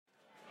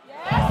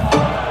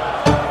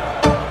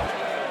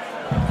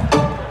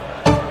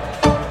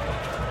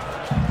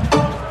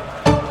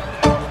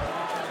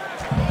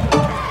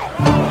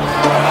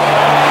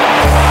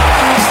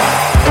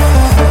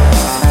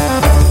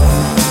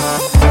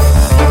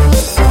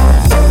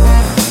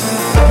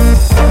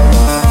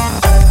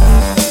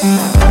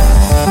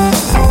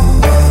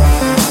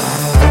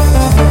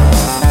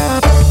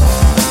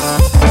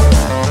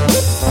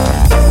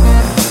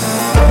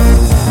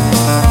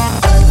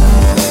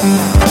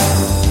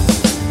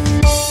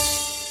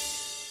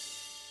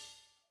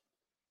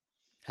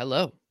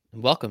Hello,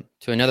 and welcome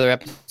to another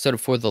episode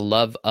of For the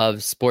Love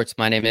of Sports.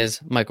 My name is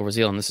Michael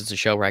Raziel, and this is a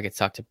show where I get to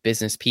talk to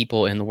business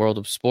people in the world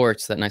of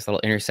sports, that nice little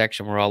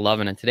intersection we're all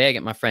loving. And today I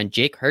get my friend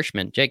Jake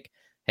Hirshman. Jake,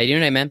 how you doing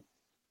today, man?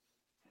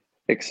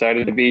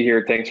 Excited to be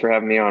here. Thanks for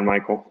having me on,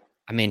 Michael.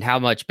 I mean, how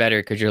much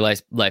better could your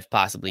life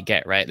possibly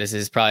get, right? This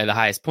is probably the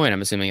highest point,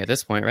 I'm assuming, at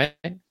this point, right?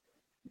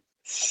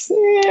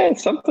 Yeah,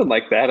 something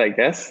like that, I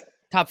guess.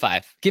 Top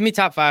five. Give me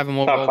top five, and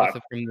we'll Top roll with five.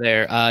 it from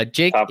there.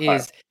 Jake Top five.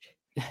 is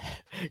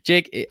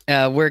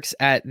works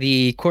at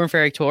the Corn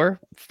Ferry Tour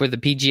for the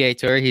PGA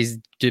Tour. He's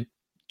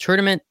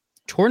tournament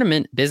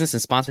business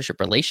and sponsorship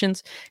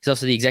relations. He's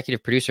also the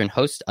executive producer and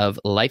host of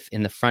Life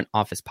in the Front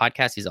Office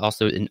podcast. He's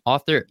also an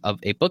author of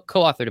a book,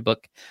 co-authored a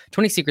book,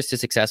 20 Secrets to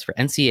Success for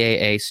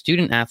NCAA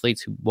student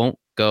athletes who won't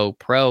go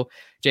pro.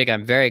 Jake,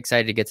 I'm very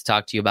excited to get to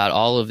talk to you about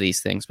all of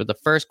these things. But the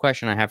first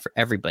question I have for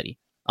everybody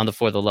on the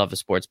For the Love of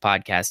Sports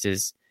podcast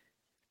is,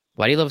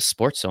 why do you love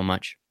sports so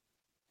much?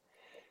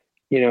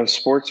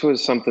 Sports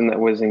was something that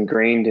was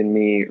ingrained in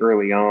me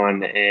early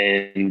on,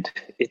 and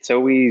it's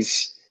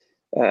always,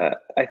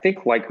 I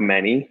think, like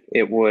many,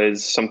 it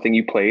was something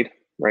you played,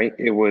 right?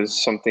 It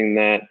was something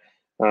that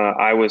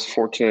I was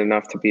fortunate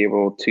enough to be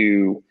able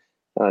to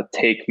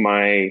take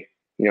my,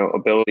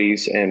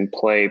 abilities and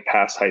play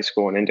past high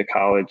school and into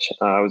college.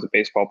 I was a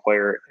baseball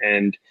player,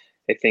 and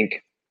I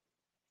think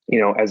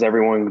as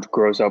everyone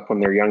grows up when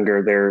they're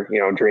younger, they're,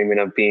 dreaming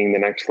of being the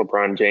next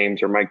LeBron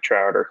James or Mike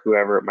Trout or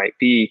whoever it might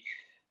be.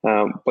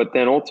 But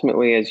then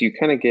ultimately, as you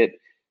kind of get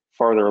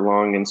farther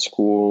along in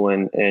school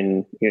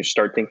and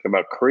start thinking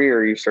about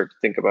career, you start to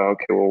think about,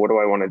 okay, well, what do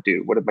I want to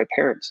do? What did my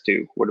parents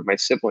do? What did my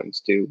siblings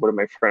do? What did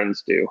my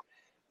friends do?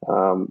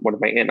 What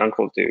did my aunt and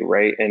uncle do?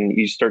 Right. And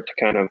you start to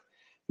kind of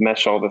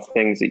mesh all the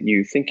things that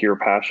you think you're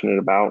passionate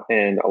about.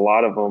 And a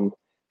lot of them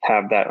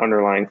have that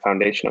underlying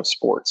foundation of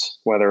sports,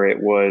 whether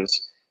it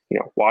was,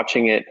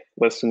 watching it,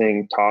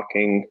 listening,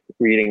 talking,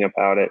 reading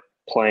about it,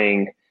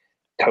 playing,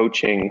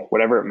 coaching,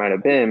 whatever it might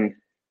have been,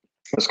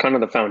 was kind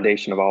of the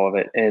foundation of all of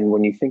it. And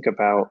when you think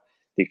about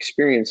the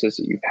experiences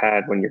that you've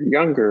had when you're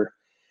younger,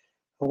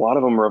 a lot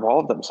of them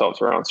revolve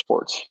themselves around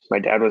sports. My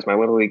dad was my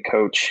little league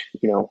coach.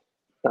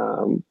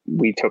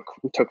 We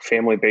took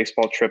family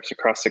baseball trips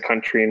across the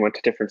country and went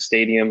to different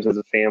stadiums as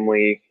a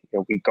family.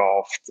 We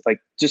golfed,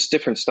 like just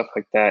different stuff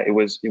like that. It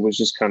was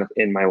just kind of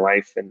in my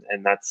life, and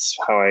that's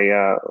how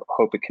I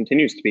hope it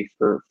continues to be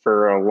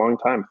for a long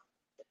time.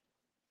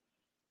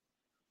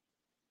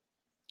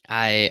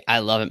 I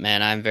love it,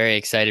 man. I'm very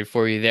excited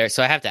for you there.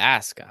 So I have to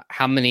ask,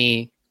 how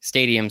many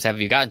stadiums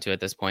have you gotten to at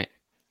this point?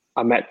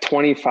 I'm at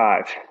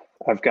 25.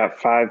 I've got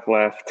five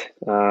left,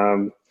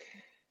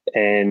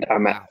 and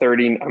I'm Wow. at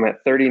 30. I'm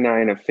at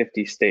 39 of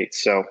 50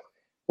 states. So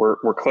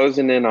we're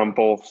closing in on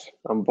both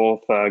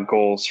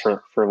goals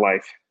for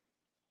life.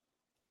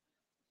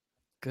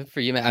 Good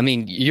for you, man. I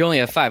mean, you only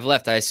have five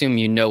left. I assume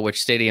you know which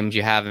stadiums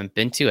you haven't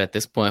been to at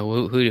this point.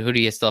 Who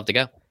do you still have to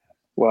go?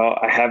 Well,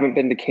 I haven't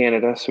been to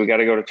Canada, so we got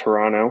to go to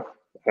Toronto.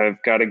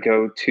 I've got to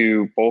go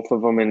to both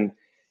of them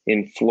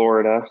in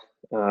Florida.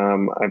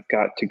 I've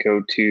got to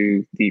go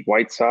to the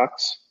White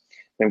Sox.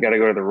 And I've got to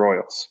go to the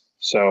Royals.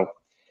 So,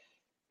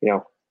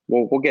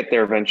 we'll get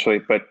there eventually.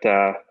 But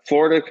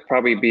Florida could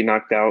probably be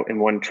knocked out in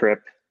one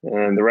trip,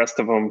 and the rest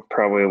of them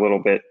probably a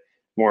little bit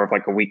more of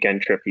like a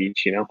weekend trip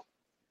each.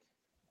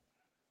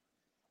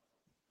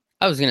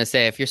 I was gonna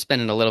say, if you're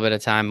spending a little bit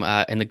of time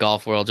in the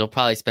golf world, you'll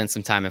probably spend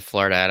some time in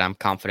Florida, and I'm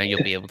confident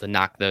you'll be able to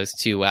knock those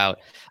two out.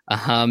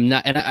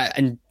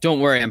 And don't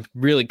worry, I'm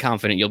really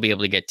confident you'll be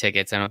able to get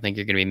tickets. I don't think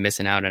you're gonna be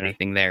missing out on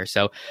anything there.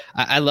 So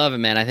I love it,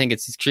 man. I think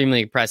it's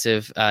extremely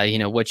impressive.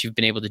 What you've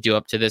been able to do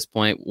up to this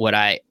point. What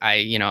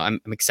I'm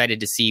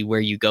excited to see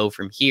where you go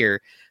from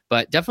here.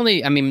 But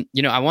definitely, I mean,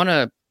 I want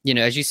to,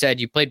 as you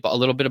said, you played a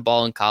little bit of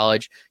ball in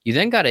college. You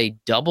then got a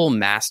double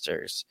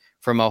master's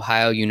from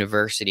Ohio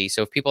University.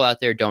 So if people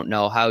out there don't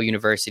know, Ohio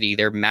University,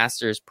 their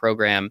master's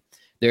program,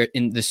 they're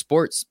in the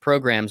sports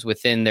programs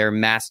within their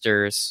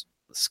master's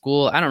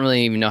school. I don't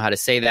really even know how to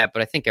say that,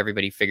 but I think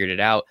everybody figured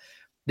it out.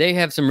 They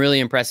have some really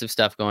impressive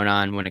stuff going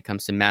on when it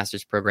comes to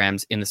master's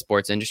programs in the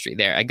sports industry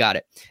there. I got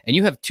it. And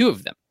you have two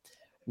of them.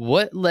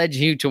 What led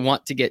you to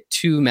want to get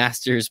two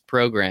master's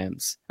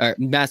programs or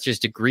master's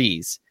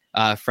degrees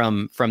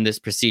from this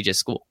prestigious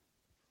school?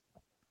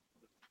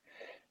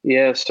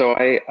 Yeah, so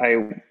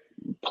I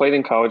played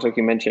in college, like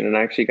you mentioned, and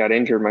I actually got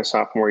injured my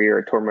sophomore year.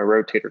 I tore my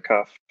rotator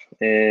cuff,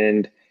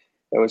 and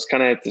I was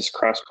kind of at this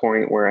cross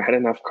point where I had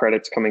enough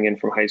credits coming in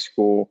from high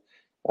school.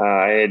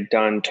 I had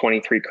done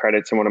 23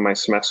 credits in one of my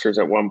semesters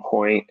at one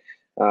point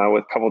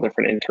with a couple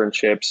different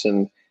internships,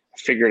 and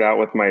figured out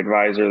with my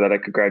advisor that I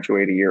could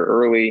graduate a year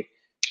early,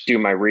 do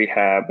my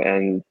rehab,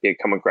 and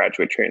become a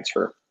graduate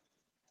transfer.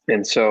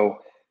 And so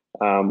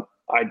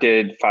I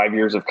did 5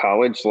 years of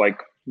college like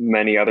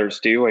many others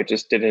do. I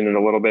just did it in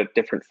a little bit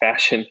different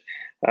fashion.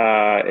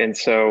 And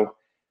so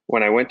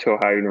when I went to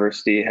Ohio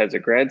University as a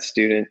grad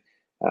student,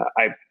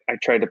 I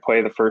tried to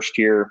play the first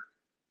year,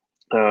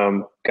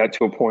 got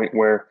to a point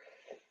where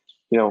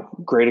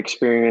great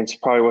experience.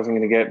 Probably wasn't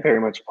going to get very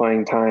much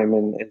playing time,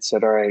 and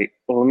said, all right,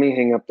 well, let me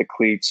hang up the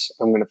cleats.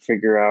 I'm going to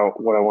figure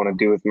out what I want to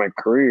do with my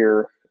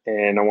career,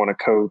 and I want to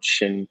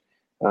coach and,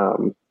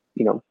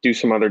 do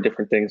some other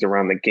different things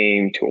around the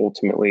game to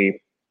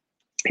ultimately,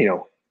 you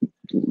know,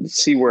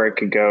 see where I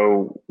could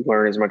go,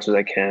 learn as much as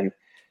I can.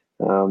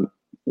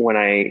 When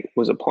I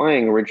was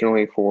applying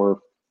originally for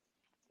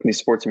the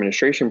sports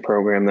administration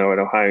program, though, at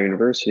Ohio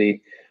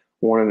University,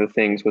 one of the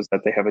things was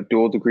that they have a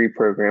dual degree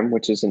program,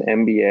 which is an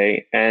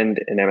MBA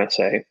and an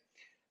MSA.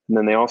 And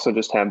then they also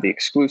just have the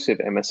exclusive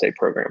MSA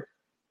program.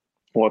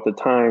 Well, at the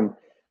time,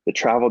 the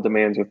travel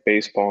demands with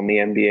baseball and the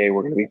MBA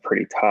were going to be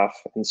pretty tough.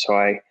 And so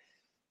I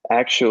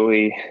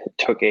actually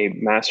took a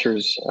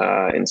master's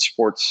in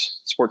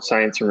sports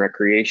science and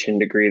recreation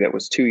degree that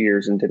was 2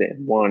 years and did it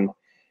in one,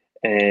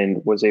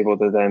 and was able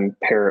to then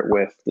pair it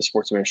with the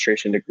sports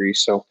administration degree.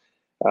 So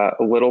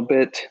a little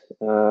bit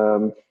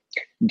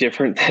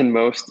different than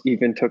most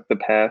even took the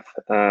path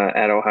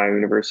at Ohio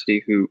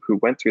University who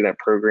went through that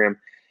program.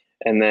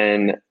 And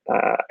then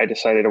I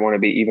decided I want to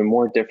be even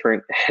more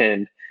different,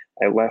 and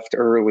I left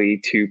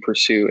early to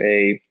pursue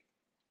a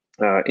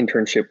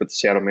internship with the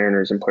Seattle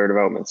Mariners in player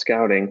development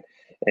scouting,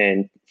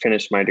 and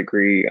finished my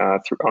degree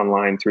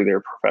online through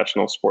their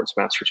professional sports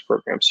master's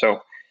program.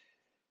 So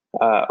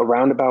a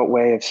roundabout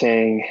way of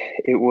saying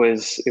it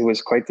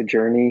was quite the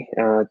journey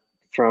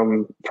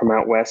from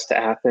out west to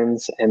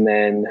Athens and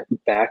then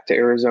back to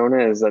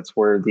Arizona, as that's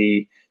where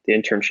the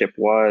internship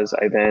was.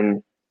 I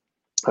then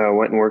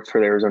went and worked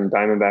for the Arizona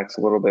Diamondbacks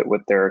a little bit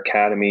with their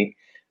academy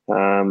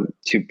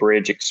to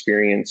bridge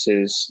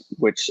experiences,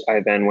 which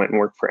I then went and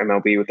worked for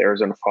MLB with the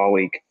Arizona Fall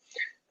League.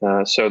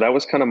 So that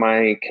was kind of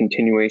my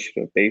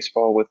continuation of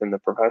baseball within the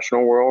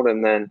professional world.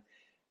 And then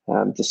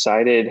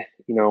decided,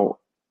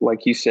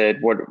 like you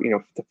said,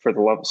 for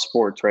the love of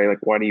sports, right? Like,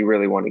 why do you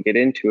really want to get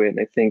into it? And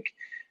I think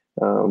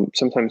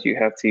sometimes you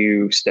have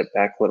to step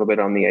back a little bit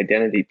on the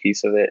identity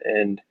piece of it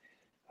and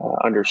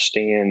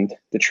understand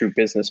the true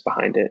business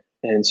behind it.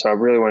 And so I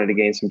really wanted to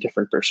gain some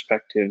different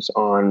perspectives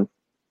on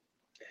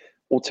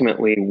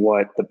ultimately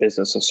what the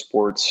business of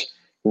sports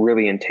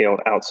really entailed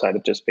outside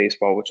of just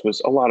baseball, which was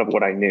a lot of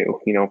what I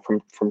knew.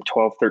 From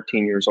 12,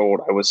 13 years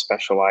old, I was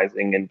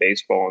specializing in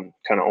baseball and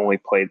kind of only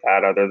played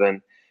that, other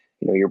than,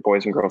 your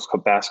boys and girls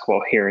club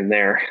basketball here and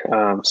there.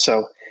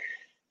 So,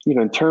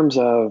 in terms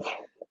of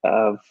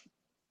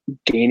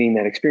gaining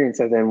that experience,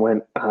 I then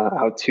went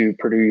out to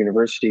Purdue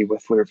University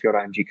with Learfield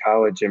IMG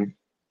College and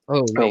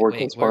worked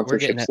on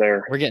sponsorships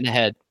there. We're getting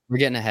ahead.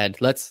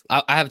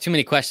 I have too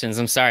many questions.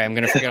 I'm sorry. I'm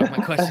going to forget all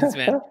my questions,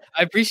 man.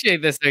 I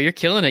appreciate this though. You're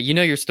killing it. You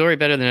know your story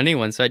better than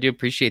anyone. So I do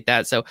appreciate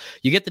that. So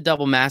you get the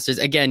double masters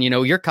again,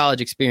 your college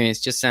experience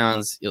just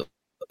sounds,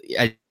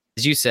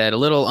 as you said, a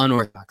little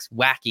unorthodox,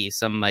 wacky,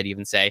 some might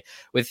even say,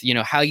 with,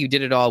 how you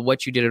did it all,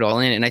 what you did it all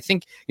in. And I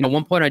think,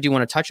 one point I do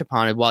want to touch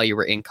upon it, while you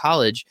were in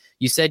college,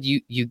 you said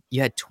you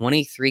had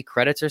 23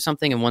 credits or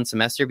something in one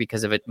semester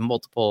because of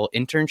multiple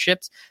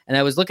internships. And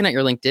I was looking at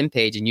your LinkedIn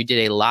page, and you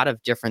did a lot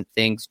of different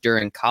things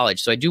during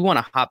college. So I do want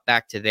to hop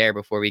back to there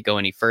before we go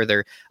any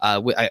further.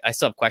 I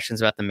still have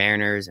questions about the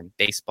Mariners and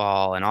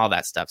baseball and all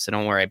that stuff. So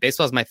don't worry.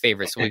 Baseball is my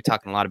favorite. So we've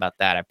talked a lot about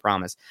that, I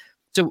promise.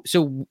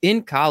 So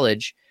in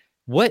college,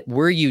 what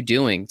were you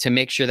doing to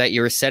make sure that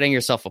you were setting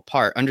yourself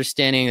apart,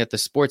 understanding that the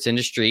sports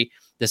industry,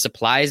 the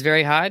supply is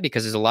very high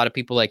because there's a lot of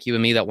people like you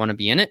and me that want to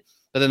be in it,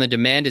 but then the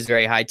demand is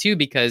very high too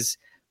because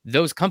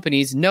those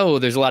companies know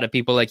there's a lot of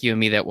people like you and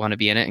me that want to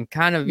be in it, and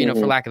kind of,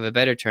 for lack of a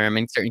better term,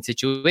 in certain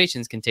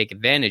situations can take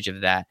advantage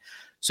of that.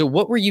 So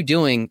what were you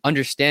doing,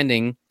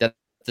 understanding that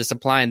the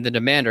supply and the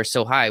demand are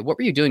so high? What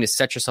were you doing to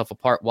set yourself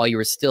apart while you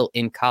were still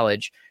in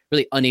college,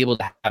 really unable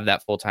to have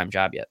that full-time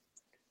job yet?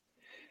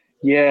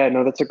 Yeah,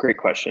 no, that's a great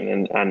question.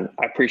 And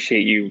I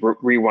appreciate you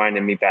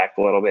rewinding me back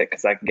a little bit,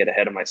 because I can get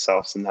ahead of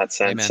myself in that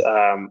sense.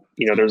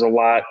 There's a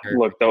lot.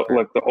 Look,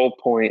 the whole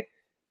point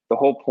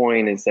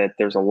is that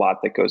there's a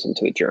lot that goes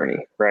into the journey,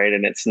 right?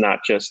 And it's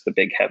not just the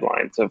big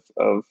headlines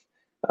of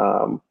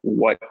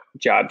what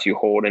jobs you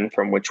hold and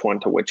from which one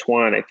to which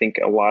one. I think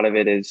a lot of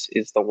it is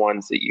the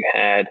ones that you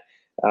had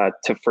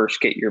to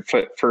first get your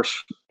first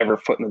ever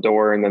foot in the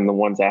door, and then the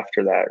ones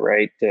after that,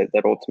 right?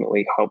 That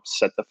ultimately helps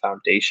set the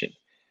foundation.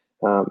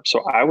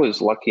 So I was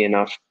lucky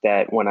enough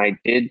that when I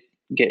did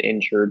get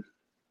injured,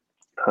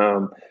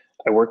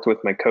 I worked with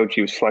my coach.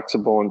 He was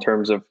flexible in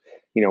terms of,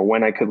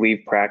 when I could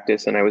leave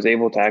practice, and I was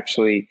able to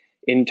actually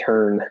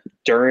intern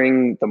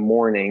during the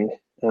morning,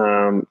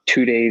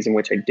 2 days in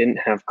which I didn't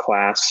have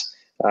class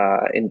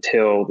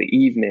until the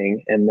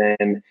evening. And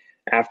then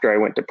after I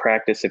went to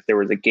practice, if there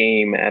was a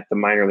game at the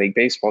minor league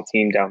baseball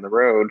team down the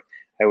road,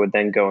 I would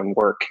then go and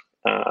work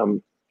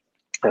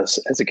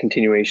as a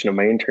continuation of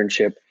my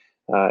internship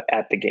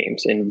at the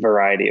games in a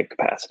variety of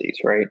capacities,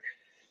 right?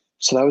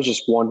 So that was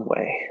just one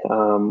way.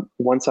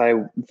 Once I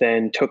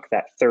then took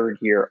that third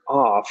year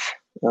off,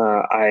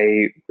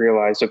 I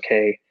realized,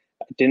 okay,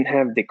 I didn't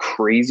have the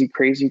crazy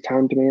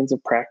time demands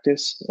of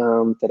practice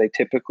that I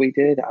typically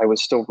did. I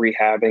was still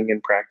rehabbing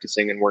and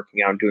practicing and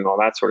working out and doing all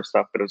that sort of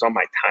stuff, but it was on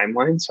my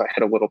timeline. So I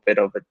had a little bit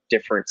of a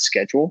different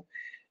schedule.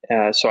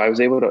 So I was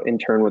able to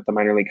intern with the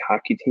minor league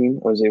hockey team.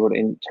 I was able to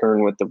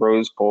intern with the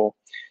Rose Bowl,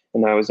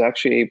 and I was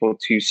actually able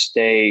to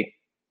stay.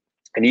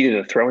 I needed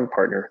a throwing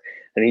partner.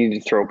 I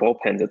needed to throw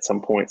bullpens at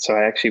some point. So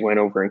I actually went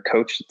over and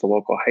coached at the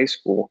local high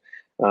school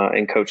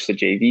and coached the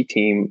JV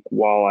team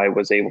while I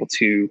was able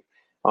to,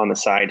 on the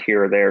side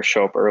here or there,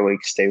 show up early,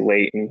 stay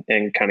late,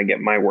 and kind of get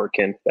my work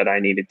in that I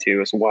needed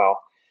to as well.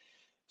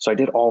 So I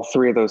did all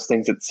three of those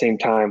things at the same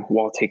time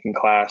while taking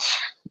class,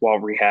 while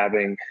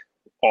rehabbing,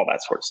 all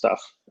that sort of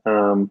stuff.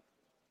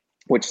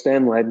 Which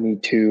then led me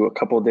to a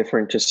couple of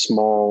different, just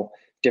small,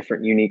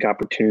 different, unique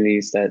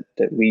opportunities that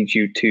lead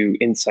you to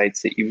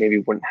insights that you maybe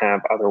wouldn't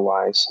have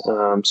otherwise.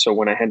 So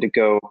when I had to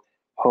go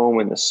home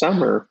in the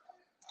summer,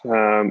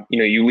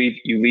 you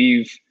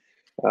leave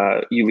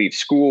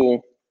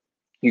school,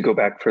 you go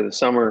back for the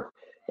summer,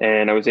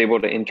 and I was able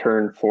to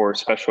intern for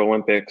Special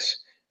Olympics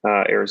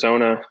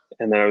Arizona,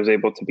 and then I was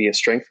able to be a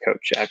strength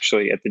coach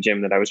actually at the gym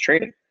that I was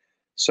training.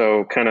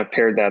 So kind of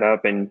paired that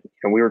up, and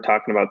we were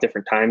talking about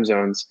different time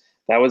zones.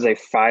 That was a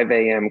 5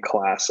 a.m.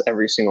 class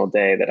every single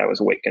day that I was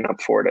waking up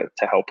for to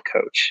help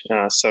coach.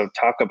 So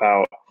talk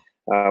about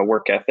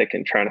work ethic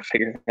and trying to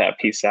figure that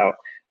piece out.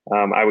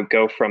 I would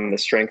go from the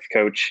strength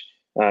coach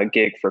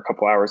gig for a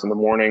couple hours in the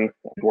morning,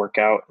 I'd work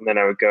out, and then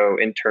I would go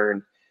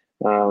intern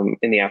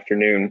in the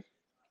afternoon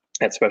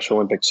at Special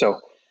Olympics. So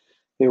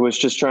it was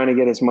just trying to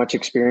get as much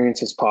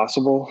experience as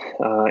possible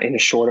in a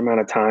short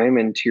amount of time.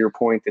 And to your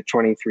point, the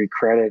 23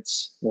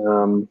 credits,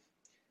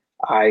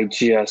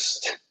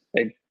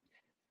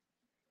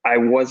 I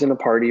wasn't a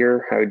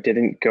partier. I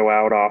didn't go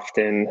out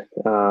often.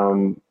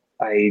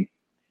 I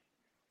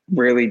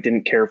really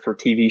didn't care for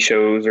TV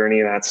shows or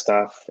any of that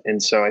stuff.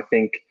 And so I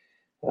think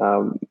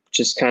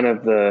just kind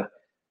of the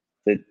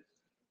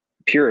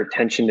pure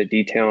attention to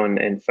detail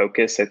and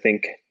focus, I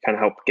think kind of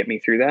helped get me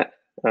through that.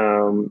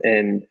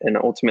 And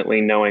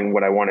ultimately knowing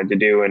what I wanted to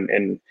do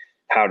and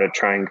how to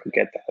try and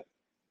get that.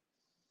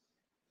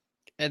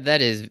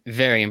 That is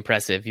very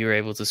impressive. You were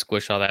able to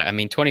squish all that. I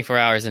mean, 24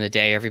 hours in a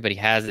day, everybody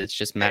has it. It's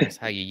just matters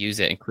how you use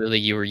it. And clearly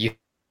you were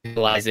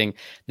utilizing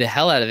the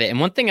hell out of it. And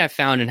one thing I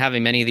found in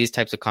having many of these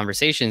types of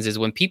conversations is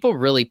when people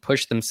really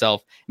push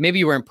themselves, maybe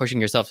you weren't pushing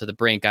yourself to the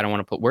brink. I don't want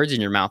to put words in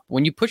your mouth.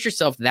 When you push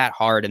yourself that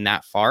hard and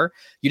that far,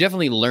 you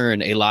definitely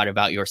learn a lot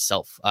about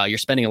yourself. You're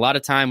spending a lot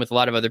of time with a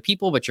lot of other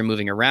people, but you're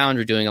moving around,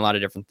 you're doing a lot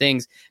of different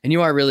things. And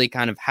you are really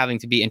kind of having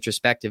to be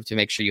introspective to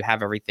make sure you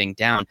have everything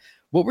down.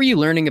 What were you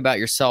learning about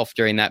yourself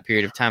during that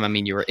period of time? I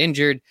mean, you were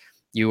injured,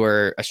 you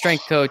were a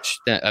strength coach,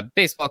 a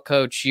baseball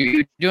coach,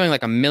 you're doing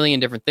like a million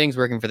different things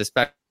working for the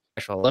Special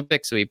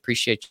Olympics. So we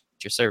appreciate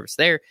your service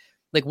there.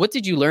 Like, what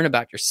did you learn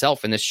about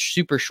yourself in this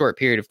super short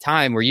period of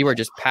time where you were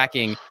just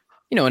packing,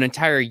 an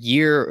entire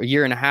year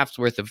and a half's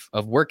worth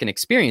of work and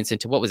experience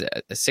into, what was it,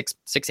 a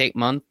 8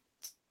 month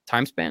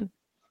time span?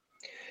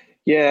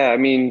 Yeah, I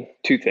mean,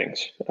 two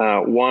things.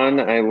 One,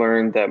 I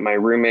learned that my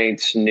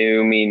roommates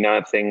knew me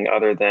nothing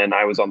other than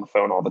I was on the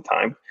phone all the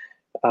time.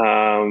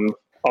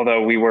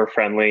 Although we were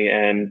friendly,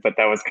 but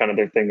that was kind of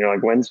their thing. They're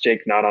like, when's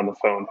Jake not on the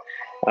phone?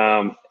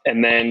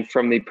 And then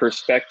from the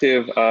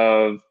perspective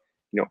of,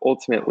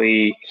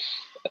 ultimately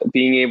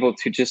being able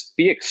to just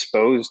be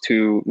exposed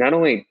to not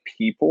only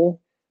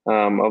people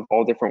of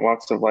all different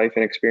walks of life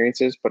and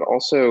experiences, but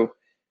also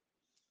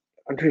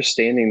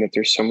understanding that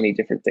there's so many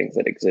different things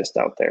that exist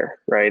out there,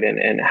 right?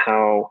 And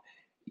how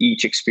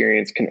each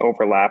experience can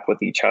overlap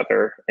with each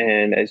other.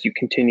 And as you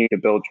continue to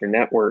build your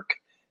network,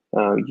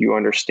 you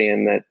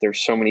understand that there's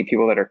so many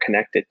people that are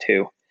connected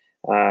to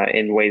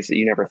in ways that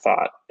you never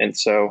thought. And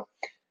so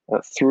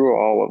through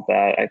all of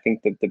that, I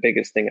think that the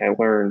biggest thing I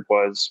learned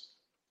was,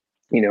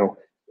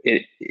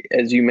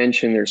 as you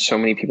mentioned, there's so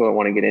many people that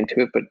want to get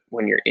into it, but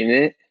when you're in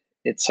it,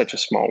 it's such a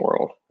small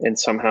world. And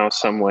somehow,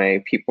 some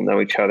way, people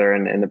know each other.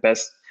 And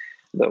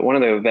one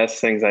of the best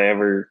things I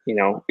ever,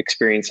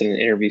 experienced in an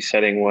interview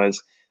setting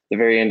was the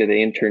very end of the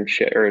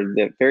internship, or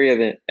the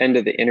very end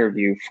of the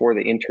interview for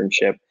the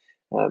internship.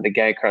 The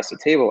guy across the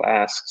table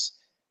asks,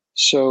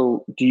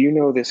 "So, do you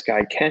know this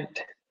guy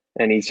Kent?"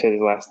 And he said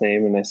his last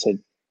name, and I said,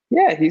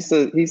 "Yeah, he's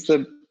the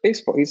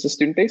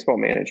student baseball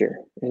manager."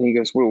 And he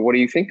goes, "Well, what do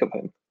you think of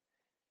him?"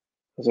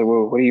 I said,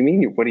 "Well, what do you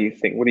mean? What do you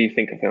think? What do you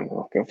think of him?"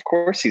 Well, of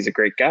course, he's a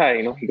great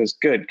guy. He goes,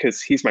 "Good,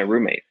 because he's my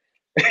roommate."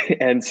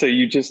 And so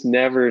you just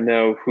never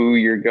know who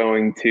you're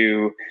going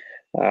to,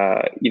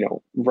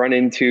 run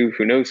into,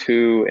 who knows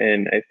who.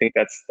 And I think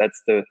that's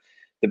the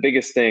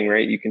biggest thing,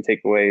 right? You can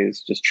take away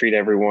is just treat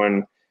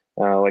everyone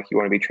like you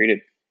want to be treated.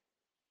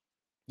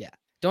 Yeah.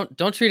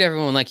 Don't treat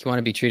everyone like you want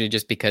to be treated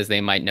just because they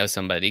might know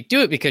somebody.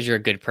 Do it because you're a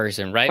good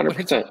person, right?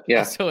 100%.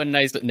 Yeah. So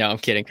no, I'm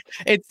kidding.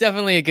 It's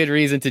definitely a good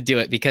reason to do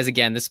it because,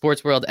 again, the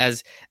sports world,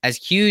 as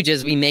huge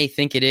as we may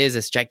think it is,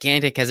 as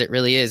gigantic as it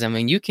really is, I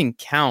mean, you can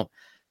count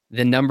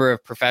the number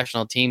of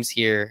professional teams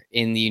here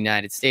in the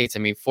United States. I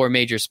mean, 4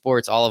 major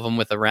sports, all of them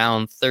with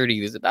around 30.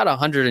 There's about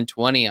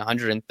 120,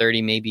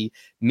 130 maybe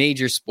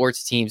major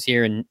sports teams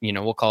here in,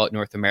 we'll call it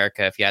North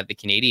America if you add the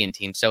Canadian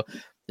team. So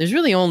there's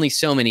really only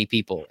so many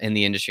people in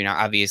the industry now.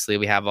 Obviously,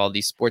 we have all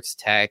these sports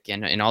tech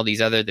and all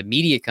these other the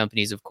media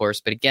companies, of course.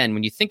 But again,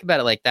 when you think about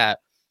it like that,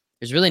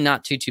 there's really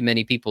not too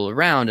many people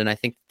around, and I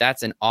think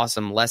that's an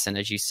awesome lesson,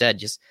 as you said.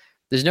 Just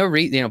there's no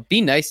reason, be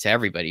nice to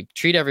everybody,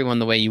 treat everyone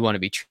the way you want to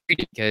be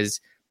treated,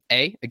 because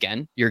A,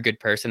 again, you're a good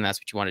person,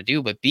 that's what you want to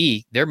do, but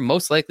B, they're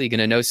most likely going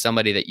to know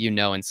somebody that you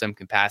know in some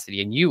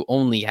capacity, and you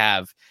only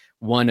have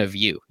one of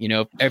you.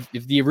 If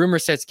the rumor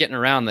starts getting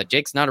around that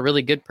Jake's not a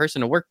really good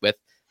person to work with,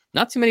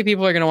 not too many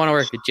people are going to want to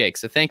work with Jake.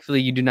 So thankfully,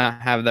 you do not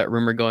have that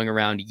rumor going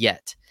around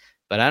yet.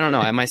 But I don't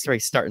know. I might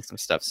start starting some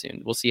stuff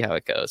soon. We'll see how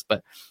it goes.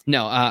 But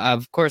no,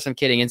 of course, I'm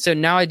kidding. And so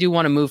now I do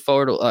want to move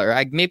forward, or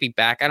I may be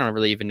back. I don't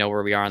really even know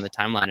where we are on the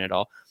timeline at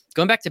all.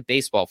 Going back to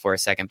baseball for a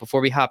second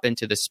before we hop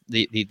into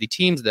the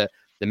teams, the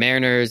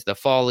Mariners, the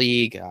Fall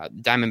League,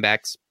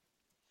 Diamondbacks.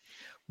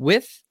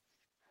 With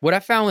what I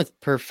found with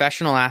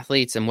professional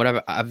athletes and what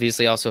I've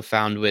obviously also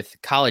found with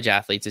college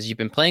athletes is you've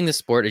been playing the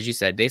sport, as you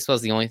said, baseball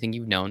is the only thing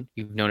you've known.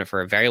 You've known it for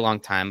a very long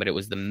time, but it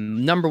was the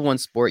number one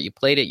sport. You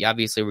played it. You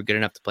obviously were good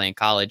enough to play in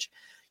college.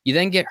 You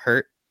then get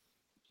hurt.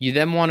 You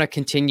then want to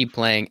continue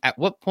playing. At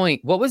what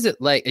point, what was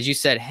it like, as you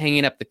said,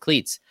 hanging up the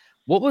cleats?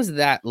 What was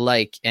that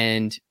like?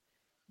 And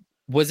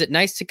was it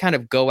nice to kind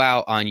of go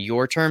out on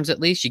your terms at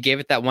least? You gave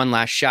it that one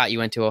last shot. You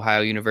went to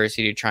Ohio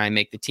University to try and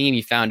make the team.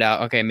 You found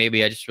out, okay,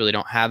 maybe I just really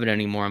don't have it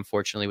anymore,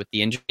 unfortunately, with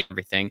the injury and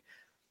everything.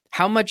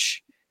 How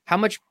much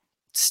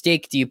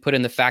stake do you put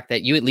in the fact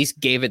that you at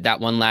least gave it that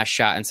one last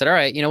shot and said, all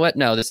right, you know what?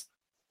 No, this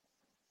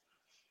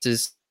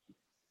is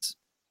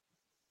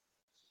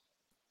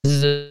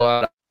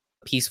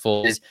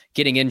peaceful, is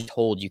getting in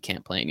told you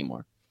can't play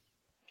anymore.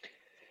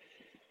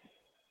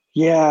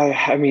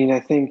 Yeah, I mean,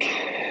 I think,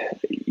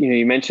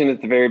 you mentioned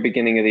at the very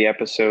beginning of the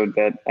episode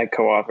that I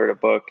co-authored a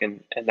book,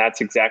 and that's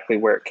exactly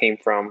where it came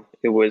from.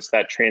 It was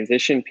that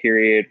transition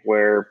period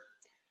where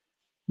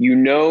you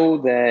know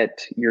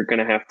that you're going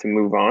to have to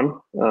move on,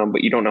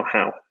 but you don't know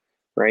how,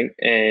 right?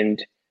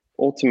 And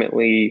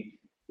ultimately,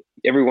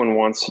 everyone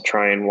wants to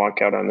try and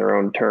walk out on their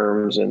own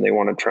terms, and they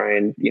want to try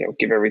and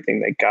give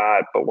everything they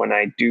got. But when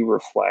I do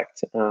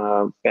reflect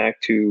back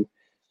to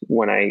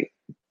when I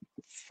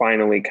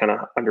finally kind of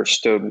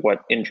understood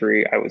what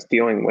injury I was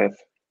dealing with,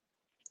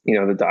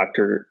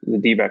 the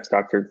D-backs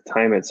doctor at the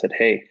time had said,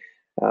 hey,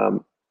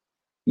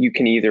 you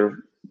can either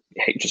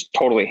just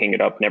totally hang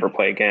it up, never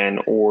play again,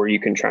 or you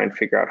can try and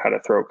figure out how to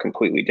throw it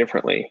completely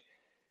differently.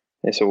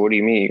 And so, what do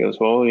you mean? He goes,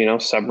 well,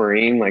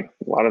 submarine, like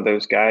a lot of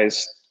those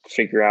guys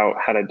figure out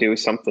how to do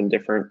something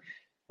different.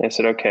 And I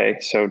said, okay,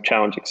 so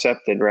challenge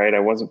accepted, right? I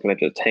wasn't going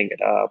to just hang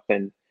it up.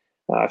 And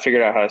I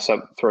figured out how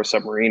to throw a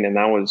submarine, and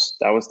that was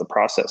the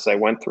process I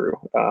went through.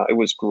 It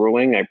was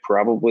grueling. I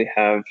probably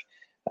have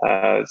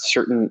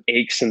certain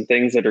aches and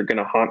things that are going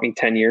to haunt me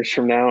 10 years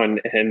from now,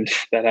 and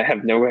that I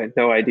have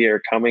no idea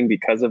are coming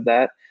because of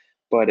that.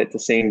 But at the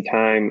same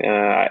time,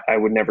 I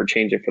would never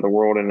change it for the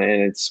world, and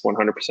it's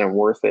 100%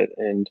 worth it.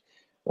 And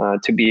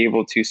to be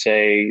able to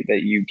say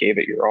that you gave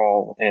it your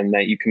all and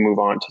that you can move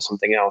on to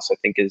something else, I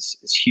think is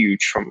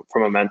huge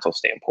from a mental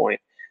standpoint.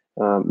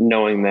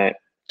 Knowing that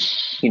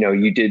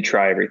you did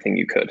try everything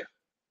you could.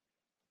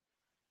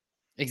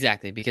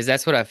 Exactly, because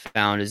that's what I've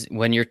found is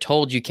when you're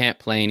told you can't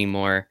play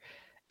anymore,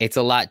 it's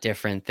a lot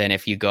different than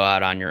if you go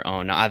out on your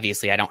own. Now,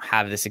 obviously, I don't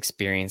have this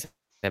experience.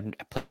 I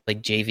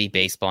played JV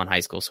baseball in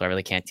high school, so I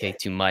really can't take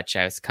too much.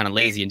 I was kind of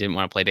lazy and didn't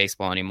want to play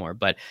baseball anymore.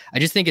 But I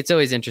just think it's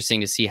always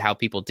interesting to see how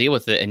people deal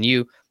with it. And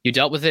you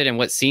dealt with it in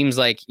what seems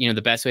like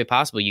the best way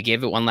possible. You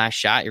gave it one last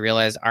shot. You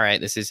realize, all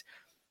right, this is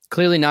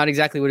clearly not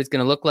exactly what it's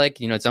going to look like.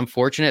 It's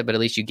unfortunate, but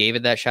at least you gave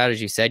it that shot.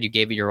 As you said, you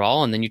gave it your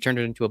all, and then you turned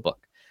it into a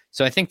book.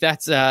 So I think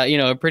that's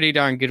a pretty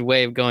darn good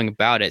way of going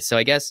about it. So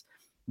I guess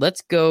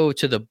let's go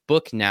to the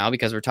book now,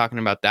 because we're talking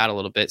about that a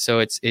little bit.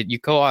 So you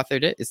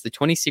co-authored it. It's the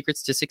 20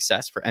 Secrets to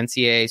Success for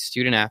NCAA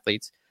student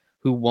athletes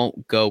who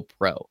won't go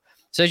pro.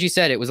 So as you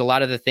said, it was a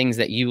lot of the things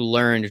that you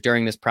learned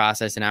during this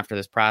process and after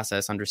this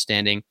process,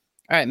 understanding,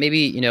 all right,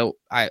 maybe,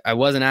 I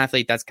was an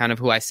athlete. That's kind of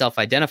who I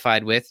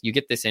self-identified with. You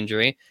get this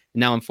injury. And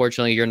now,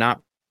 unfortunately, you're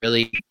not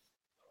really,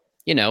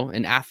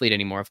 an athlete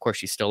anymore. Of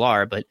course, you still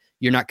are, but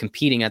you're not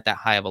competing at that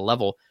high of a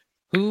level.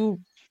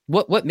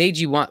 What made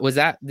you want, was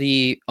that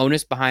the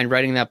onus behind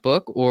writing that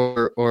book,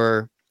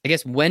 or I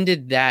guess when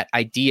did that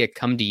idea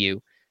come to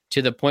you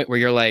to the point where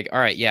you're like, all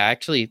right, yeah,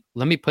 actually,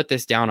 let me put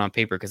this down on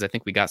paper because I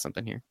think we got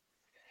something here?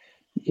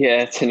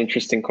 Yeah, it's an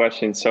interesting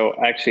question. So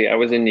actually, I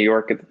was in New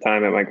York at the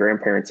time at my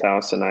grandparents'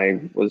 house, and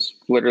I was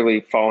literally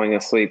falling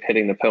asleep,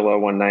 hitting the pillow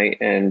one night,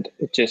 and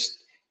it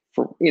just,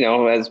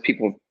 as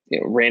people,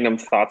 random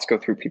thoughts go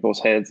through people's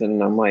heads,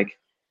 and I'm like,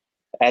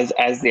 as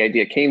the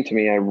idea came to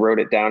me, I wrote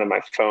it down in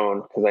my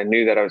phone because I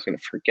knew that I was going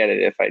to forget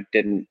it if I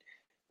didn't,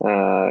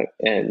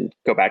 and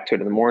go back to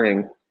it in the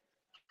morning.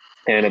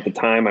 And at the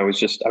time, I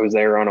was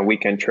there on a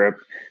weekend trip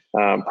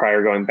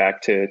prior going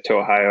back to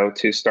Ohio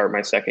to start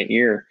my second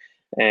year.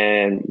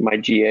 And my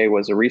GA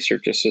was a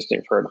research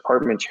assistant for a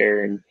department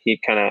chair. And he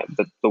kind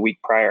of, the week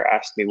prior,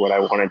 asked me what I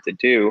wanted to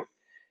do.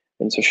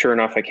 And so sure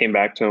enough, I came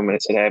back to him and I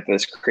said, I have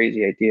this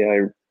crazy idea. I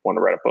want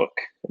to write a book.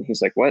 And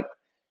he's like, what?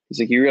 He's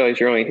like, you realize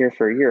you're only here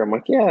for a year? I'm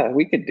like, yeah,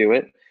 we could do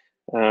it.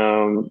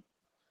 Um,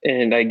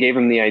 and I gave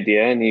him the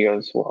idea, and he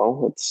goes,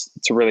 well,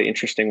 it's a really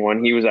interesting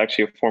one. He was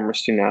actually a former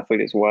student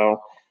athlete as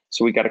well.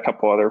 So we got a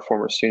couple other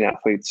former student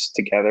athletes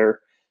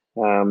together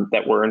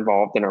that were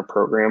involved in our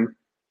program,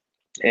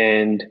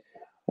 and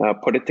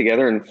put it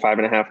together in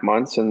 5.5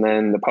 months. And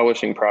then the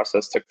publishing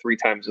process took 3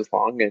 times as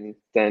long. And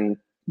then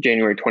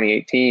January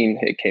 2018,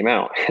 it came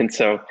out. And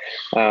so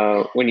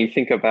when you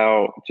think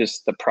about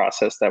just the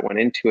process that went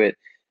into it,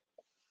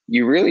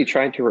 you really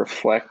tried to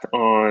reflect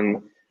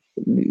on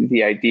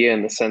the idea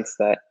in the sense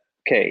that,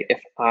 okay,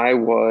 if I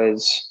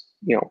was,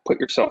 put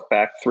yourself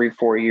back 3,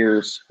 4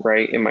 years,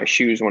 right, in my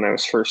shoes when I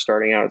was first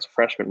starting out as a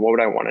freshman, what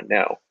would I want to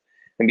know?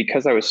 And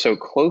because I was so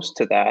close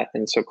to that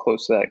and so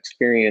close to that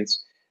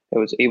experience, I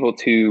was able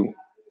to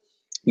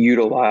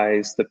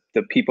utilize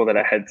the people that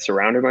I had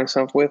surrounded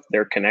myself with,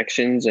 their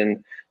connections,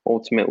 and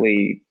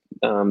ultimately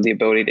the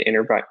ability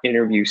to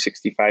interview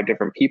 65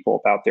 different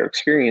people about their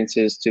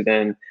experiences to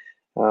then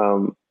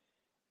um,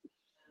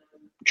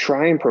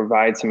 try and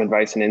provide some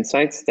advice and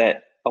insights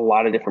that a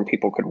lot of different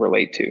people could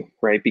relate to,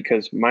 right?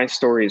 Because my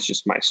story is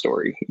just my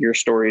story. Your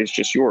story is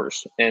just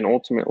yours. And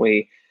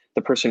ultimately,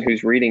 the person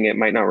who's reading it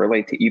might not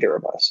relate to either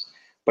of us.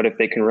 But if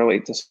they can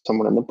relate to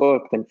someone in the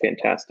book, then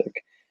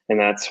fantastic. And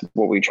that's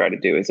what we try to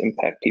do, is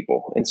impact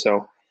people. And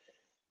so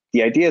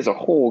the idea as a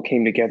whole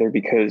came together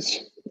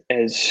because,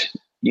 as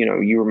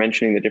you were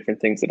mentioning the different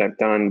things that I've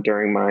done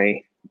during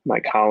my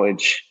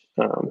college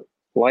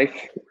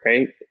life,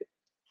 right?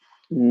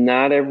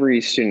 Not every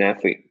student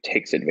athlete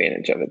takes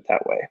advantage of it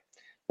that way.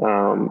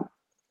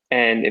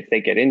 And if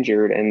they get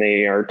injured and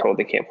they are told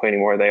they can't play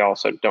anymore, they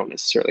also don't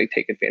necessarily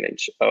take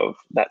advantage of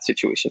that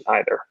situation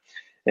either.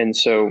 And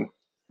so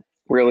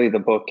really the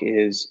book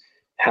is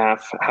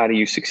half how do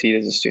you succeed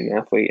as a student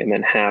athlete, and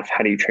then half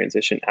how do you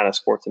transition out of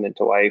sports and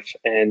into life.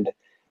 And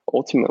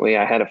ultimately,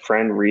 I had a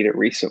friend read it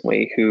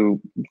recently who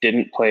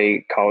didn't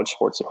play college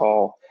sports at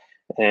all,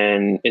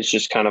 and it's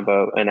just kind of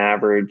an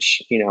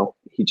average,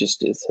 he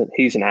just is,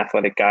 he's an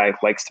athletic guy,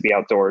 likes to be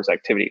outdoors,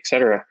 activity,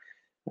 etc.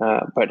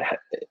 But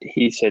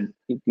he said,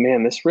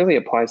 man, this really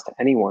applies to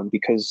anyone,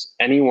 because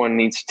anyone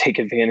needs to take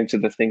advantage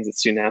of the things that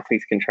student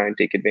athletes can try and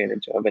take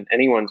advantage of. And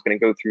anyone's going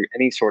to go through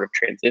any sort of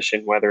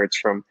transition, whether it's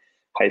from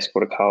high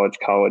school to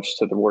college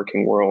to the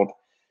working world,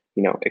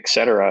 et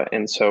cetera.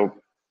 And so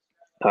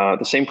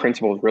the same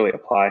principles really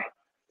apply.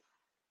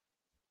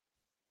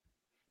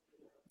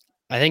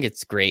 I think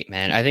it's great,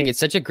 man. I think it's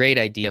such a great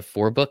idea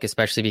for a book,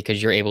 especially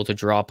because you're able to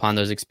draw upon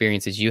those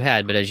experiences you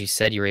had. But as you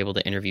said, you're able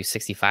to interview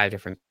 65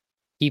 different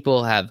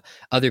people, have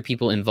other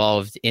people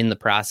involved in the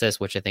process,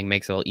 which I think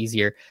makes it all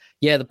easier.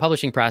 Yeah, the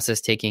publishing process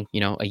taking,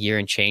 a year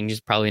and change is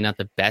probably not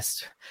the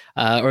best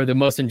or the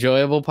most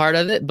enjoyable part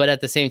of it. But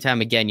at the same time,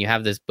 again, you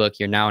have this book,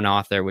 you're now an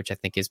author, which I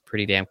think is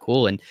pretty damn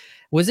cool. And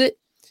was it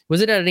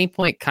at any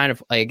point kind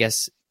of, I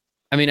guess,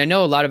 I mean, I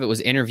know a lot of it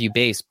was interview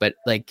based, but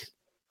like,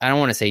 I don't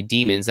want to say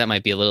demons. That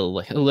might be a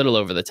little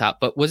over the top.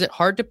 But was it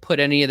hard to put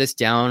any of this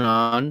down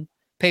on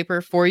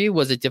paper for you?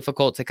 Was it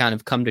difficult to kind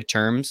of come to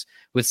terms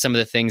with some of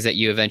the things that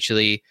you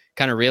eventually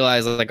kind of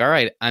realized, like, all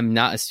right, I'm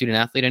not a student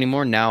athlete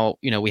anymore. Now,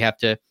 we have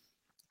to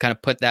kind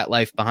of put that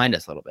life behind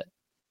us a little bit.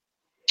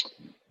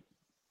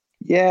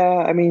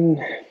 Yeah, I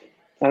mean,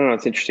 I don't know.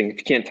 It's interesting. If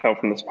you can't tell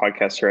from this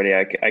podcast already,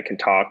 I can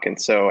talk.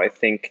 And so I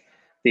think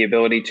the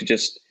ability to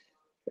just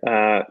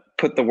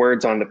put the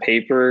words on the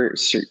paper,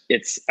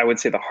 I would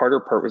say the harder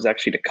part was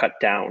actually to cut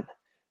down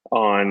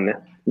on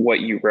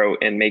what you wrote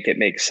and make it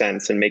make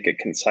sense and make it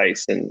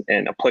concise and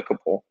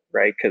applicable,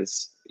 right?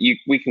 Because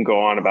we can go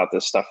on about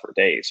this stuff for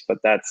days, but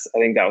I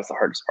think that was the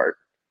hardest part.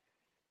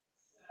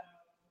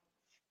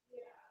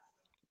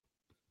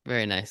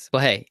 Very nice.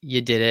 Well, hey,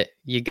 you did it.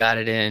 You got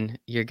it in.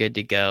 You're good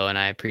to go. And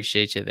I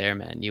appreciate you there,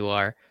 man. You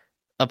are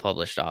a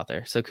published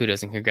author. So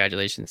kudos and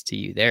congratulations to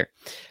you there.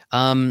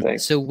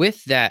 So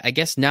with that, I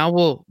guess now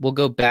we'll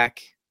go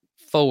back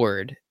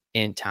forward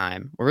in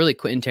time. We're really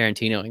Quentin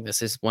Tarantinoing.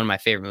 This is one of my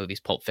favorite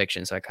movies, Pulp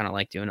Fiction. So I kind of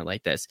like doing it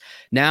like this.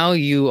 Now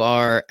you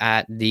are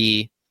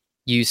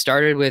you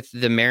started with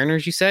the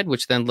Mariners, you said,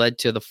 which then led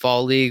to the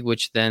Fall League,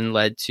 which then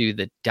led to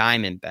the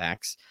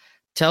Diamondbacks.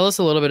 Tell us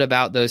a little bit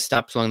about those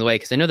stops along the way,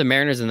 because I know the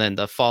Mariners and then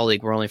the Fall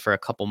League were only for a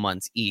couple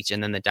months each,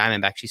 and then the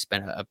Diamondbacks, you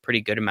spent a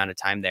pretty good amount of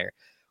time there.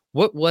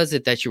 What was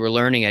it that you were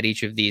learning at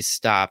each of these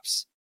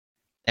stops,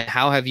 and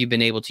how have you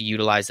been able to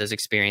utilize those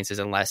experiences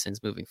and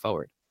lessons moving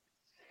forward?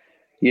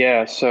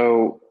 Yeah,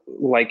 so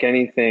like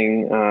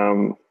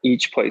anything,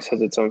 each place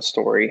has its own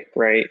story,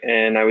 right?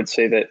 And I would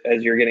say that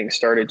as you're getting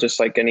started, just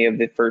like any of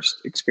the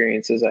first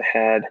experiences I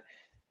had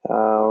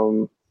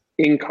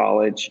in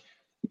college,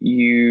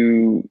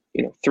 you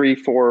 3,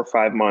 4, or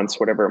 5 months,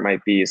 whatever it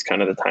might be, is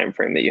kind of the time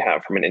frame that you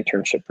have from an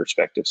internship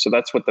perspective. So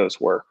that's what those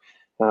were.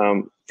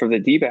 For the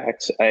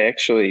D-backs, I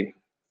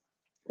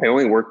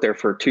only worked there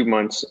for 2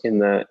 months in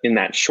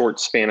that short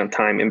span of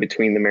time in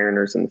between the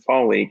Mariners and the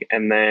Fall League,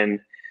 and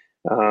then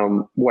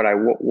what I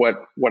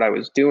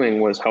was doing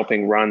was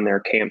helping run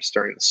their camps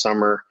during the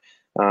summer,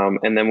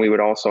 and then we would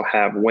also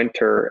have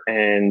winter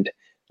and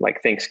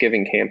like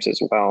Thanksgiving camps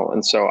as well.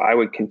 And so I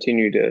would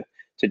continue to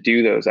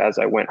do those as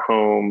I went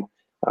home,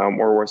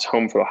 or was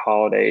home for the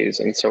holidays.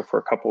 And so for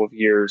a couple of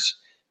years,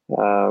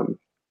 um,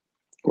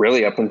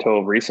 really up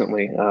until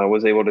recently,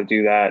 was able to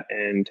do that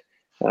and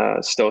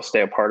still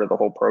stay a part of the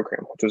whole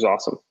program, which was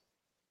awesome.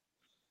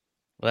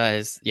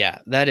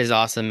 That is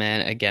awesome,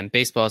 man. Again,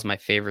 baseball is my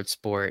favorite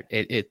sport.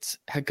 It's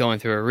going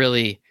through a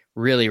really,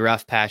 really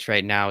rough patch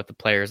right now with the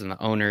players and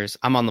the owners.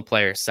 I'm on the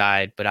players'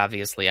 side, but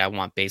obviously I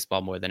want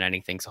baseball more than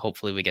anything. So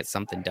hopefully we get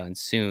something done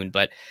soon.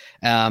 But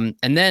and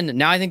then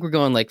now I think we're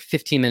going like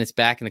 15 minutes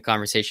back in the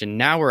conversation.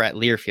 Now we're at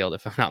Learfield,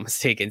 if I'm not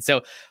mistaken.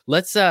 So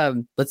let's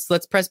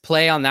press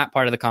play on that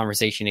part of the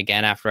conversation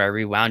again after I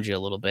rewound you a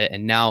little bit.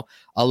 And now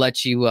I'll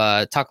let you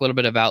talk a little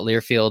bit about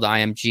Learfield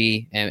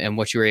IMG and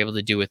what you were able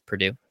to do with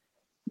Purdue.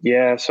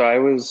 Yeah, so I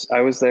was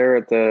there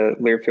at the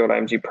Learfield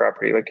IMG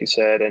property, like you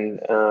said, and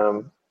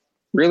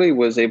really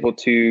was able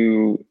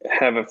to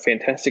have a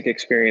fantastic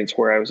experience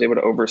where I was able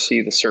to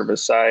oversee the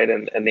service side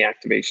and the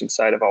activation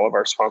side of all of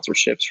our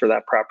sponsorships for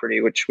that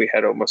property, which we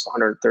had almost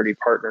 130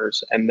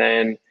 partners. And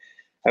then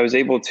I was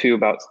able to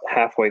about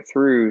halfway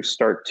through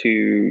start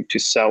to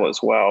sell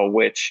as well,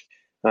 which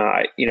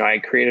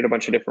I created a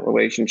bunch of different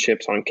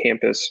relationships on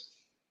campus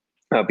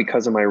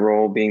because of my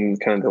role being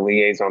kind of the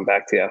liaison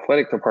back to the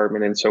athletic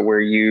department. And so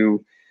where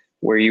you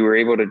were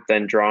able to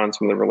then draw on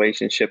some of the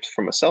relationships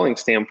from a selling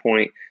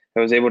standpoint, I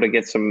was able to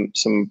get some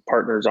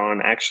partners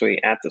on actually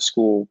at the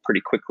school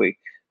pretty quickly,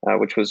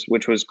 which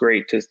was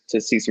great to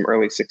see some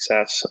early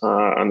success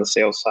on the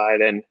sales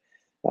side. And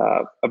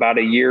about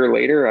a year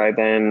later, I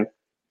then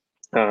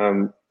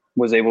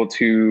was able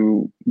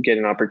to get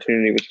an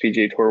opportunity with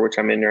PGA Tour, which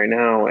I'm in right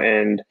now.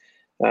 And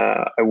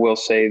I will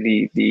say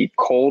the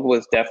cold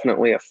was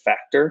definitely a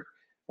factor.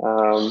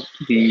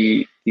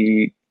 The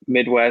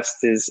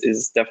Midwest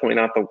is definitely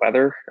not the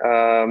weather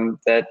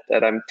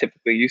that I'm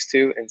typically used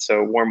to, and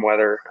so warm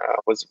weather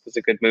was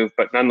a good move.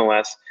 But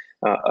nonetheless,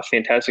 a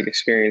fantastic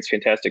experience,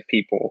 fantastic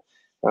people,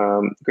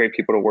 great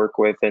people to work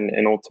with,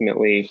 and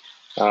ultimately,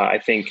 I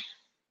think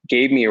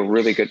gave me a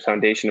really good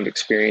foundation of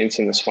experience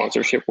in the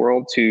sponsorship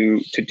world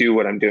to do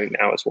what I'm doing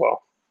now as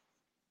well.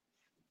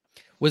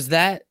 Was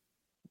that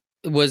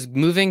was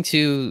moving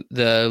to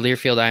the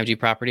Learfield IMG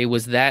property,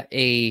 was that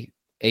a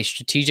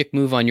strategic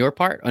move on your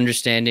part,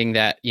 understanding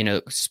that,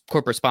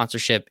 corporate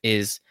sponsorship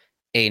is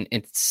an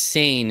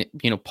insane,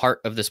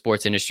 part of the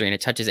sports industry and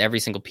it touches every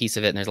single piece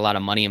of it and there's a lot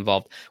of money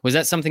involved. Was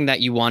that something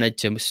that you wanted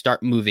to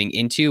start moving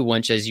into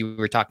once, as you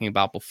were talking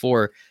about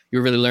before, you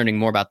were really learning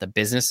more about the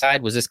business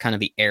side? Was this kind of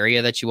the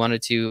area that you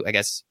wanted to, I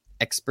guess,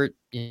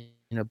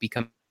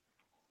 become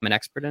an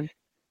expert in?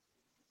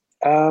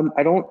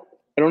 I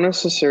don't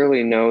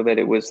necessarily know that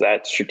it was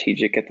that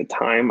strategic at the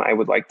time. I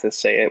would like to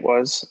say it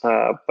was,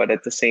 but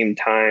at the same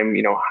time,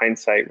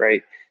 hindsight,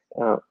 right?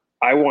 Uh,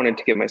 I wanted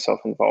to get myself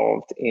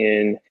involved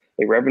in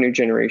a revenue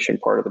generation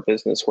part of the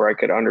business where I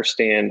could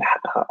understand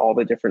all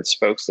the different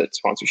spokes that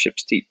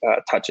sponsorships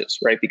touches,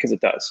 right? Because it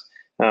does.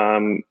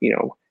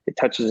 It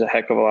touches a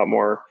heck of a lot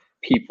more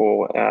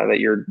people that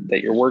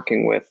you're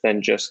working with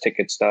than just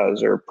tickets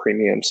does or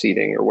premium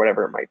seating or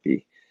whatever it might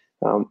be.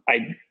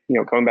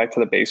 Going back to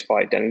the baseball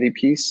identity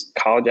piece,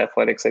 college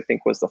athletics, I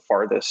think, was the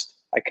farthest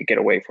I could get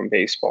away from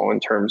baseball in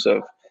terms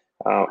of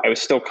I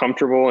was still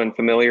comfortable and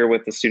familiar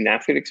with the student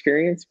athlete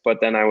experience, but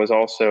then I was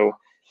also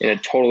in a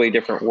totally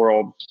different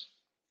world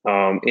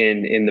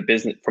in the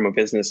business from a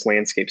business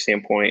landscape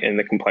standpoint and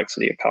the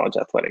complexity of college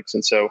athletics.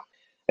 And so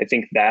I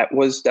think that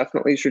was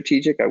definitely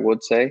strategic, I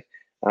would say.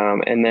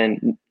 And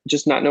then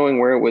just not knowing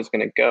where it was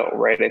going to go,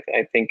 right?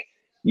 I think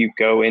you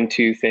go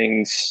into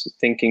things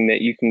thinking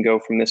that you can go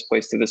from this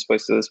place to this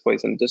place to this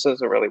place, and it just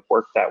doesn't really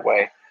work that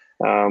way.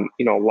 A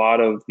lot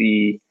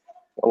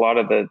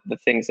of the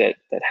things that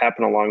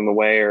happen along the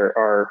way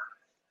are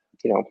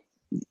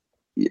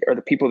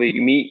the people that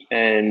you meet,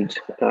 and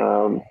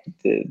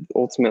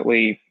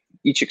ultimately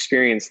each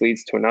experience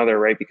leads to another,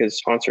 right? Because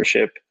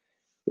sponsorship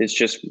is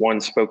just one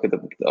spoke of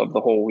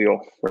the whole wheel,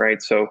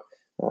 right? So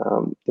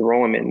the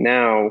role I'm in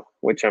now,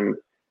 which I'm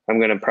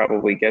going to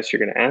probably guess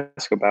you're going to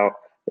ask about,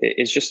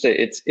 it's just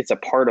it's a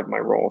part of my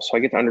role. So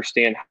I get to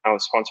understand how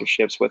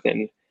sponsorships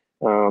within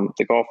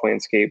the golf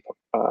landscape,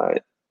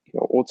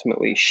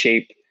 ultimately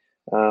shape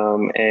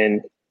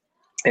and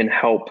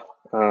help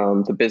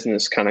the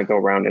business kind of go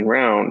round and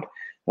round.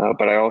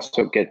 But I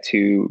also get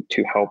to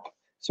help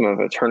some of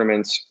the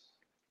tournaments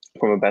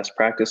from a best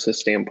practices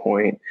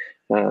standpoint,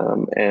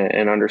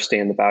 and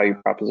understand the value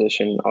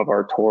proposition of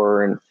our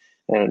tour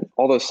and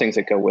all those things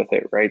that go with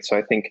it, right? So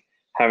I think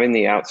having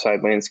the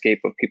outside landscape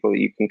of people that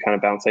you can kind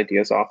of bounce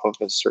ideas off of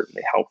is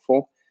certainly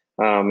helpful,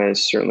 and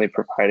has certainly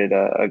provided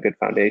a good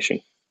foundation.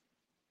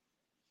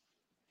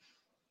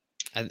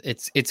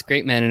 It's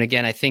great, man. And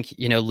again, I think,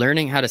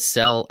 learning how to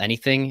sell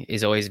anything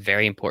is always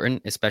very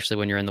important, especially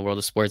when you're in the world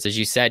of sports. As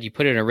you said, you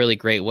put it in a really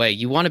great way.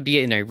 You want to be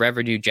in a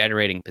revenue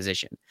generating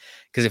position,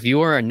 because if you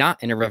are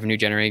not in a revenue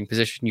generating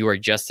position, you are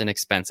just an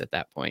expense at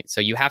that point.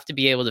 So you have to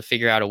be able to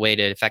figure out a way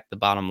to affect the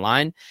bottom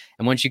line.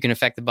 And once you can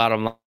affect the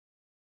bottom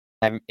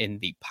in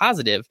the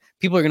positive,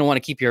 people are going to want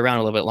to keep you around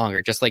a little bit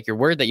longer. Just like your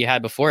word that you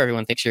had before,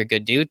 everyone thinks you're a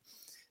good dude.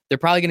 They're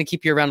probably going to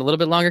keep you around a little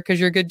bit longer because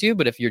you're a good dude.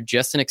 But if you're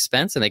just an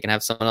expense and they can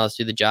have someone else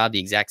do the job the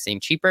exact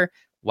same cheaper,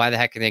 why the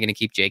heck are they going to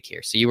keep Jake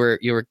here? So you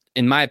were,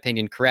 in my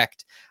opinion,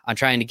 correct on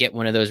trying to get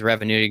one of those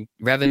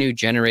revenue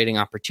generating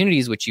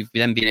opportunities, which you've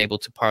then been able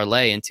to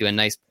parlay into a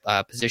nice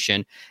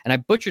position. And I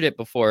butchered it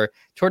before: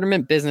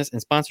 tournament business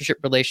and sponsorship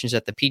relations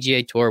at the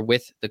PGA Tour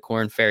with the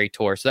Corn Ferry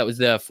Tour. So that was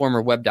the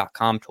former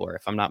Web.com tour,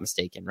 if I'm not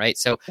mistaken, right?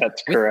 So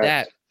that's with correct.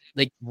 that,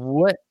 like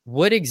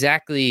what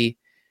exactly?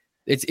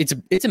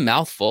 It's a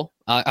mouthful.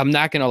 I'm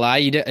not gonna lie.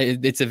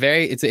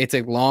 It's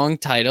a long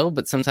title,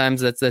 but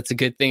sometimes that's a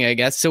good thing, I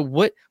guess. So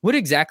what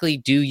exactly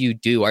do you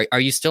do? Are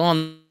you still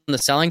on the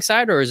selling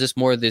side, or is this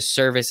more the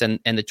service and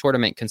the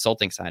tournament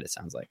consulting side? It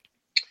sounds like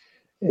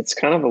it's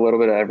kind of a little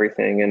bit of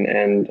everything,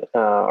 and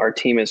our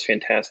team is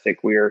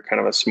fantastic. We are kind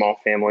of a small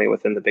family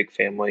within the big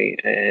family,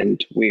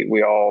 and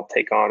we all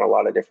take on a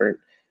lot of different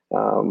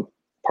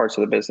parts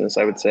of the business,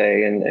 I would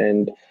say,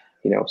 and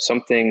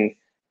something.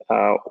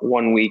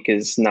 1 week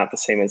is not the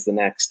same as the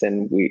next,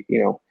 and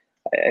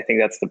I think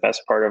that's the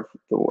best part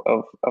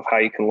of how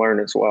you can learn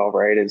as well,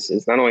 right?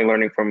 Is not only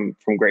learning from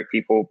great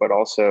people, but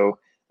also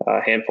a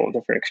handful of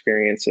different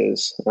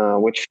experiences,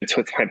 which fits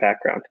with my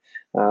background.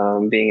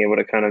 Being able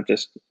to kind of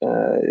just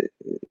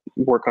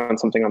work on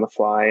something on the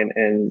fly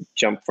and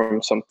jump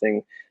from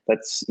something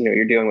that's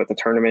you're dealing with a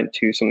tournament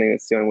to something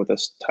that's dealing with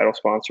a title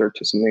sponsor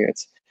to something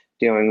that's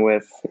dealing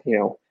with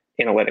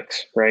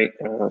analytics, right?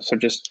 So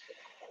just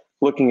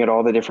looking at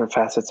all the different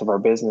facets of our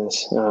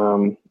business,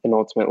 and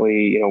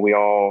ultimately, we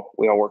all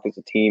work as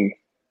a team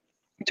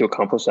to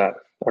accomplish that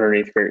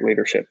underneath great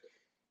leadership.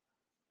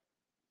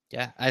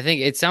 Yeah, I think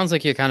it sounds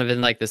like you're kind of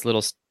in like this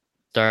little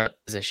start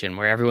position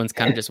where everyone's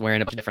kind of just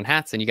wearing up different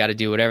hats, and you got to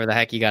do whatever the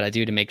heck you got to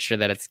do to make sure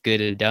that it's good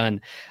and done.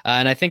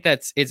 And I think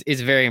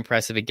it's very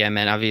impressive again,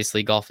 man.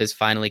 Obviously, golf is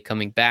finally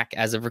coming back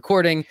as of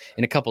recording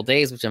in a couple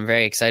days, which I'm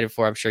very excited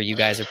for. I'm sure you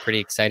guys are pretty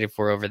excited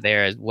for over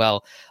there as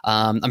well.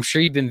 I'm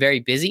sure you've been very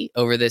busy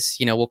over this,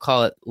 we'll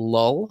call it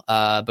lull.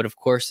 But of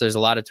course, there's a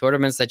lot of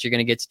tournaments that you're going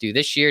to get to do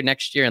this year,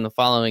 next year, and the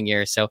following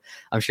year. So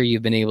I'm sure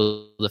you've been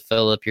able to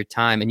fill up your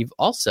time, and you've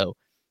also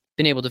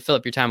been able to fill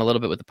up your time a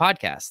little bit with the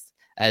podcast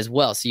as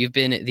well. So you've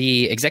been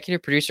the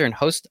executive producer and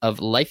host of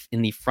Life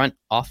in the Front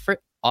Office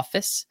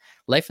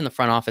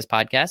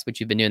podcast, which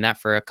you've been doing that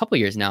for a couple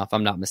years now, if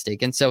I'm not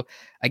mistaken. So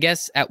I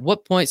guess at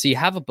what point, so you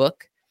have a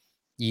book,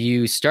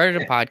 you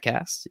started a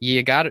podcast,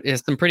 you got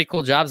some pretty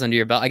cool jobs under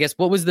your belt. I guess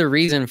what was the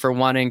reason for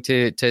wanting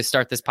to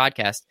start this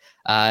podcast?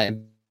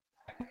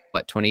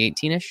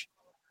 2018-ish?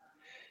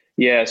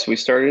 Yeah, so we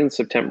started in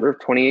September of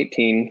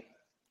 2018.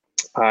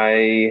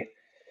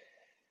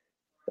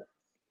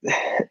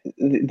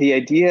 The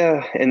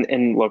idea,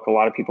 and look, a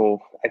lot of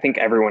people, I think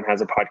everyone has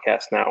a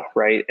podcast now,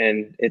 right?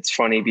 And it's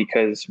funny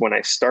because when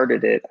I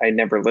started it, I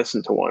never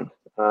listened to one.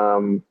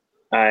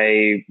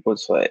 I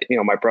was like,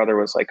 my brother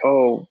was like,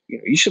 "Oh,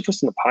 you should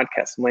listen to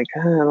podcasts." I'm like,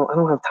 I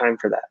don't have time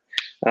for that.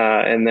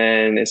 And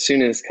then as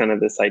soon as kind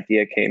of this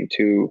idea came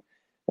to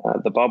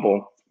the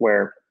bubble,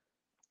 where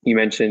you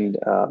mentioned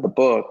the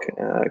book,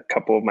 a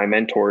couple of my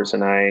mentors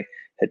and I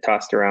had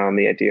tossed around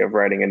the idea of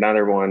writing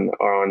another one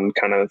on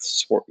kind of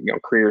sport,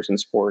 careers in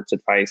sports,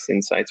 advice,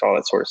 insights, all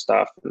that sort of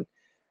stuff. And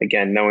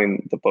again,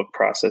 knowing the book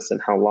process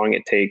and how long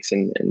it takes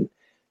and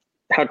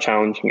how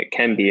challenging it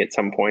can be at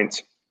some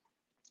points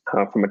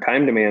from a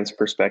time demands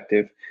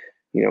perspective,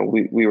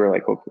 we were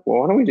like, well,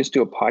 why don't we just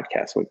do a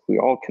podcast? We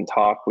all can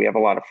talk. We have a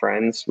lot of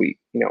friends. We,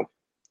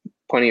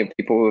 plenty of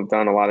people who have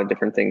done a lot of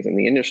different things in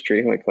the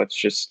industry. Like, let's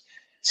just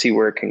see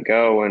where it can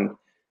go. And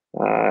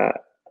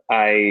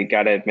I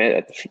got to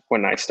admit,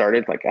 when I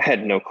started, like, I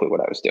had no clue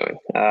what I was doing.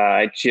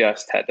 I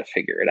just had to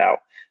figure it out.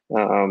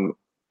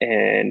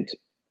 And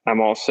I'm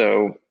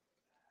also,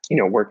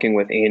 working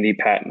with Andy,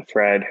 Pat, and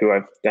Fred, who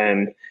I've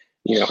been,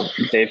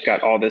 they've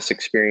got all this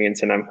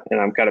experience, and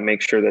I've got to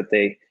make sure that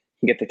they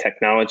can get the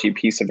technology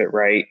piece of it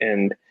right.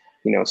 And,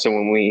 so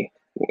when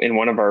in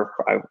one of our,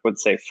 I would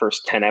say,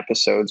 first 10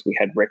 episodes, we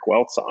had Rick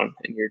Welts on,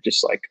 and you're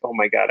just like, oh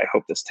my God, I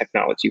hope this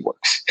technology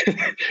works,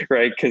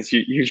 right? Because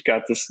you've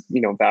got this,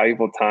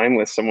 valuable time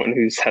with someone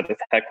who's had a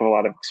heck of a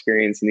lot of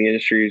experience in the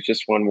industry, who's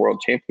just won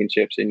world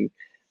championships. And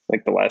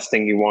like, the last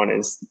thing you want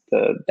is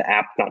the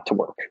app not to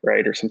work,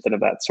 right? Or something of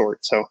that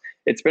sort. So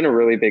it's been a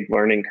really big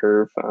learning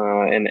curve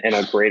and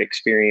a great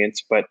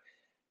experience. But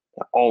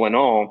all in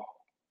all,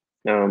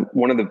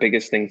 one of the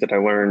biggest things that I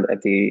learned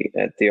at the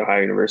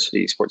Ohio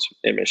University Sports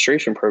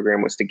Administration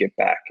program was to give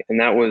back. And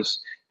that was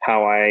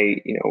how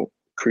I,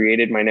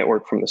 created my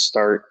network from the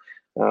start,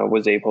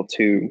 was able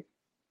to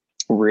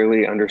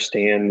really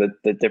understand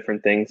the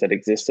different things that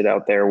existed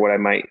out there, what I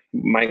might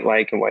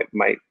like and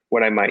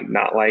what I might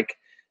not like,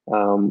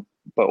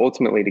 but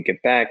ultimately to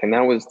give back. And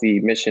that was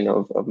the mission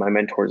of my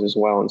mentors as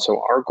well. And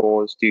so our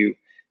goal is to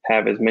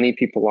have as many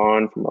people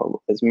on from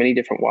as many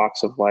different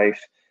walks of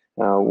life.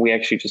 We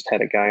actually just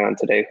had a guy on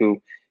today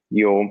who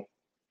you'll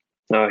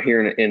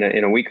hear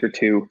in a week or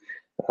two.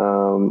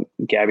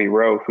 Gabby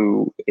Rowe,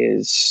 who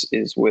is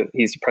he's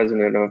the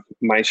president of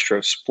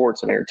Maestro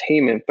Sports and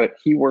Entertainment, but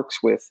he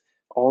works with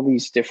all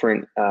these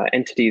different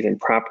entities and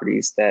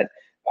properties that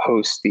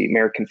host the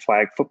American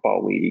Flag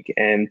Football League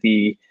and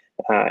the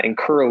and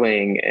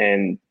curling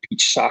and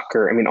beach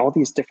soccer. I mean, all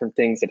these different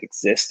things that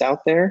exist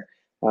out there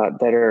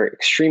that are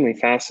extremely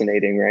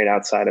fascinating, right?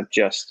 Outside of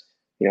just,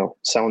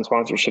 selling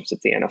sponsorships at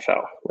the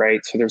NFL,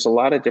 right? So there's a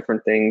lot of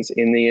different things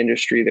in the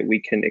industry that we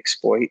can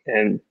exploit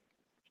and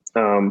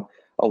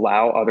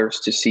allow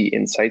others to see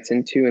insights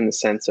into, in the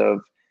sense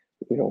of,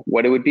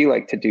 what it would be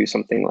like to do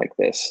something like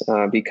this.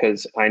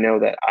 Because I know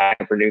that I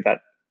never knew that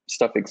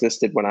stuff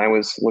existed when I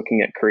was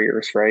looking at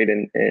careers, right?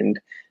 And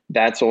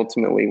that's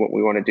ultimately what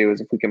we want to do,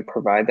 is if we can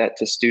provide that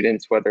to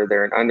students, whether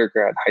they're in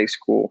undergrad, high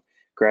school,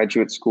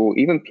 graduate school,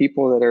 even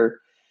people that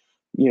are,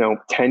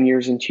 10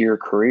 years into your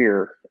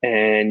career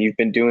and you've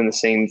been doing the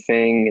same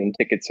thing in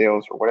ticket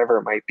sales or whatever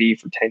it might be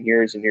for 10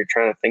 years, and you're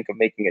trying to think of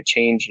making a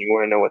change and you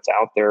want to know what's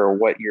out there or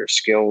what your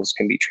skills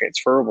can be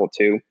transferable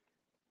to,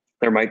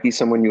 there might be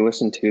someone you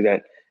listen to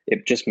that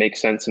it just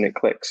makes sense and it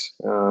clicks.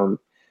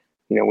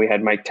 We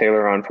had Mike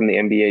Taylor on from the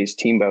NBA's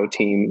Teambo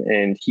team,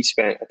 and he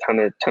spent a ton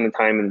of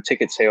time in the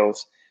ticket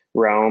sales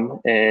realm,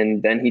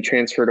 and then he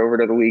transferred over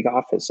to the league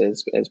office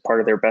as part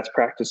of their best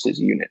practices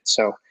unit.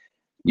 So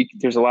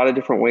there's a lot of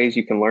different ways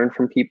you can learn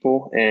from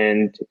people,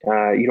 and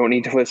you don't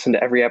need to listen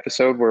to every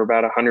episode. We're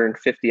about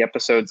 150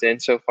 episodes in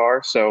so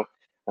far, so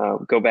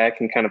go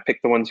back and kind of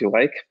pick the ones you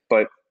like.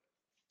 But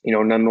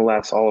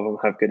nonetheless, all of them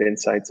have good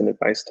insights and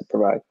advice to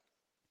provide.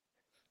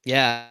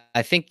 Yeah,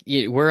 I think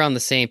we're on the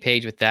same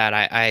page with that.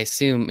 I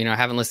assume, I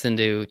haven't listened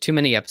to too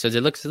many episodes.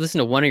 Listen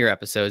to one of your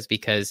episodes,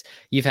 because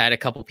you've had a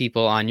couple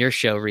people on your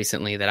show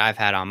recently that I've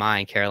had on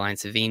mine, Caroline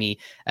Savini,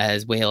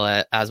 as well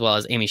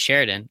as Amy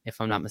Sheridan. If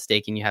I'm not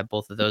mistaken, you have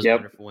both of those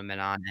wonderful women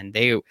on, and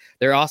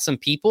they're awesome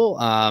people.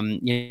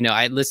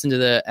 I listened to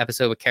the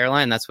episode with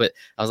Caroline. That's what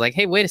I was like,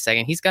 hey, wait a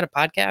second, he's got a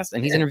podcast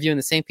and he's interviewing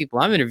the same people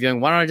I'm interviewing.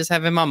 Why don't I just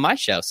have him on my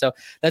show? So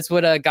that's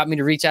what got me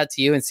to reach out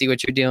to you and see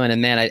what you're doing. And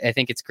man, I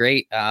think it's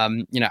great.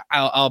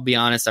 I'll be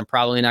honest, I'm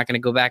probably not going to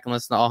go back and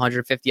listen to all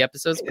 150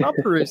 episodes, but I'll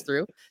peruse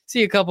through,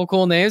 see a couple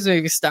cool names,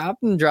 maybe stop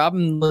and drop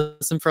and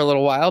listen for a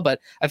little while. But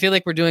I feel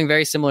like we're doing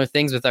very similar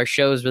things with our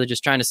shows, really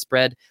just trying to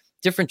spread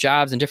different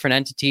jobs and different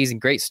entities and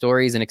great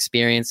stories and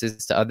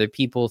experiences to other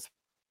people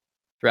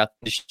throughout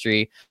the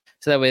industry,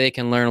 so that way they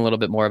can learn a little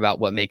bit more about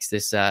what makes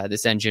this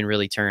engine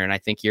really turn. And I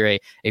think you're a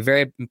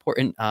very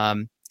important,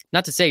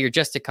 not to say you're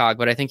just a cog,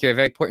 but I think you're a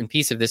very important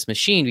piece of this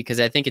machine,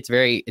 because I think it's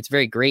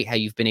very great how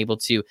you've been able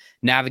to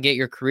navigate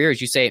your career. As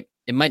you say,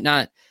 it might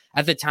not,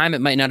 at the time,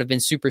 it might not have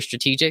been super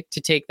strategic to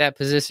take that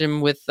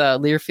position with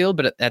Learfield,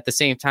 but at the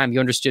same time,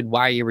 you understood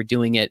why you were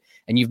doing it,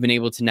 and you've been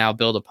able to now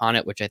build upon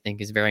it, which I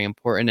think is very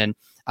important.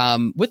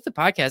 And with the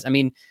podcast, I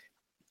mean,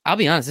 I'll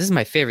be honest, this is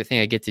my favorite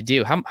thing I get to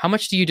do. How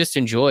much do you just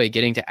enjoy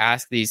getting to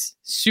ask these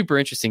super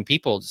interesting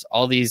people just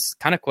all these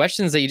kind of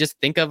questions that you just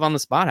think of on the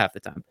spot half the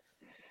time?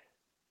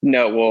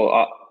 No,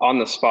 well, on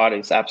the spot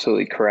is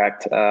absolutely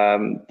correct.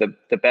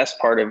 The best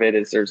part of it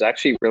is there's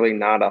actually really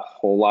not a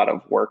whole lot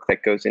of work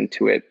that goes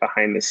into it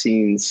behind the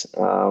scenes,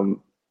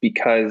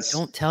 because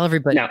don't tell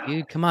everybody,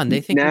 dude. Come on, they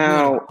think you're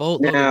doing a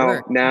boatload of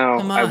work.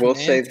 Come on, I will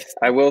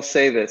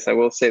say this.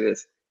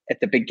 At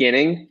the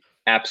beginning,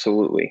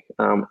 absolutely,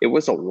 it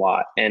was a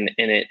lot, and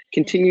it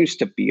continues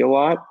to be a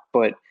lot,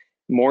 but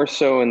more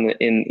so in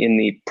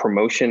the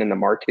promotion and the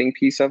marketing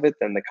piece of it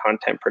than the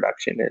content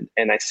production.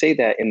 And I say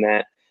that in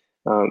that.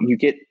 You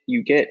get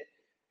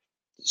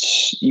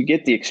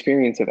the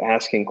experience of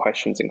asking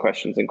questions and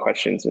questions and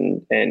questions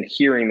and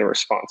hearing the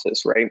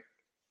responses, right?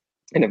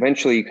 And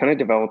eventually you kind of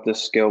develop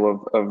this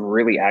skill of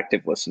really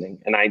active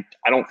listening. And I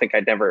don't think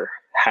I'd never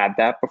had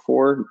that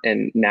before.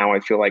 And now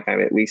I feel like I'm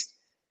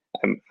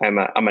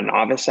a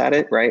novice at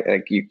it, right?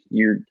 Like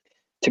you're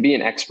to be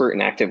an expert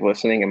in active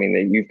listening. I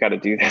mean, you've got to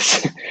do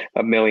this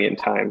a million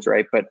times,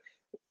 right? But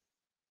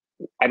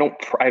I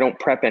don't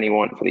prep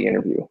anyone for the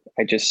interview.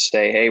 I just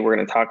say, hey, we're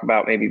going to talk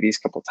about maybe these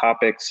couple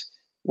topics.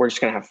 We're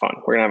just going to have fun.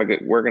 We're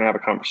going to have a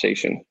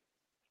conversation.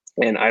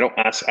 And I don't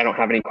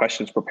have any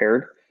questions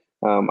prepared.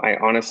 I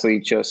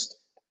honestly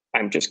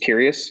I'm just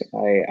curious.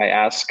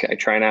 I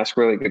try and ask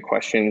really good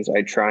questions.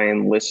 I try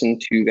and listen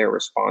to their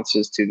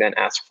responses to then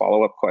ask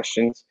follow-up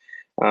questions.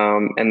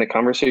 And the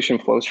conversation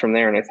flows from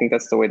there. And I think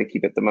that's the way to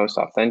keep it the most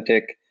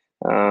authentic,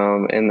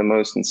 and the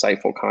most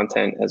insightful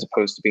content, as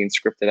opposed to being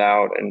scripted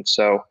out. And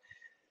so,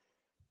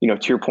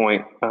 to your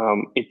point,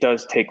 it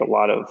does take a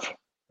lot of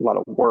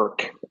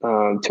work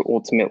to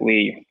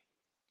ultimately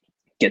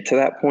get to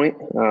that point.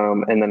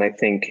 And then I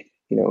think,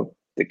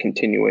 the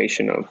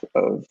continuation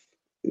of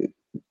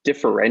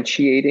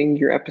differentiating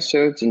your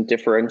episodes and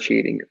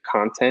differentiating your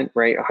content,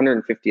 right?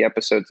 150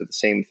 episodes of the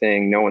same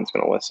thing, no one's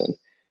going to listen.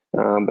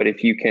 But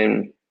if you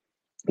can,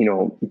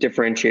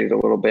 differentiate it a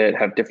little bit,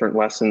 have different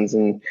lessons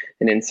and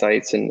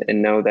insights, and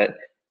know that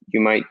you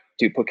might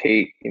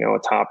duplicate, a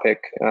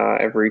topic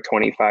every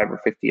 25 or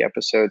 50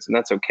 episodes, and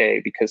that's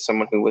okay, because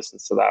someone who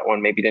listens to that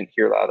one maybe didn't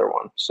hear the other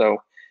one.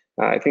 So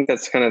I think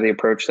that's kind of the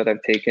approach that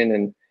I've taken,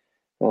 and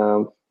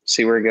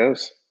see where it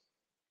goes.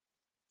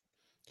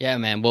 Yeah,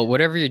 man. Well,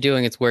 whatever you're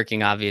doing, it's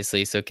working,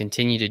 obviously. So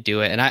continue to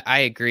do it. And I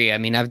agree. I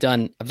mean, I've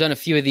done a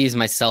few of these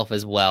myself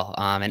as well.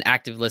 And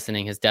active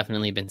listening has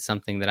definitely been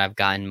something that I've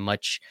gotten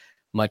much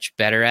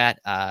better at.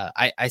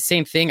 I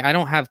same thing. I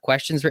don't have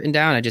questions written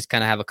down. I just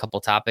kind of have a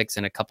couple topics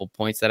and a couple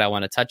points that I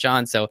want to touch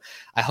on. So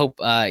I hope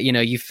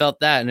you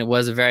felt that, and it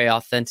was very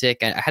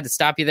authentic. And I had to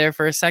stop you there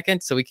for a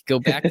second so we could go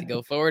back to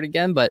go forward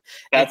again. But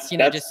that's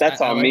it's just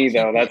that's I on like me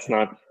though.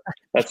 keeping.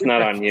 That's You're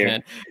not on perfect, you.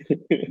 man.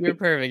 You're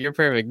perfect. You're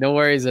perfect. No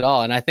worries at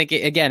all. And I think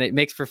again, it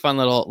makes for fun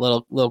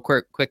little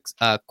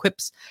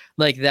quips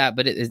like that.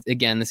 But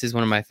again, this is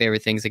one of my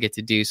favorite things I get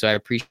to do. So I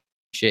appreciate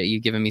you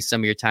giving me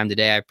some of your time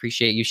today. I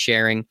appreciate you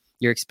sharing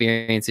your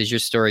experiences, your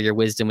story, your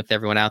wisdom with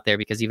everyone out there,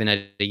 because even at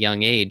a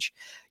young age,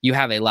 you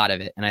have a lot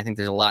of it. And I think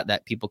there's a lot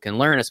that people can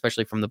learn,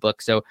 especially from the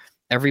book. So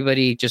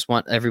just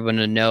want everyone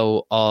to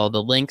know all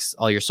the links,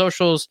 all your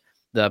socials,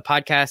 the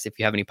podcast. If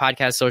you have any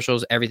podcast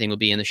socials, everything will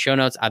be in the show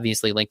notes.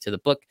 Obviously, link to the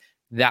book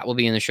that will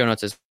be in the show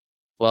notes as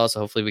well. So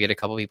hopefully we get a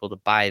couple people to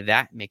buy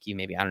that. Make you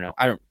maybe, I don't know.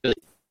 I don't really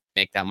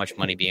make that much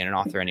money being an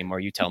author anymore.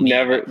 You tell me.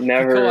 Never, You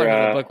never.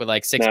 co-authored a book with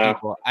like six No.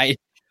 people. I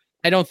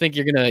don't think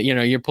you're gonna,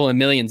 you're pulling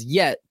millions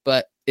yet,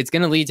 but it's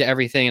gonna lead to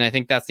everything. And I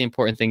think that's the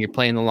important thing. You're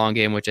playing the long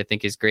game, which I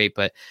think is great.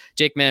 But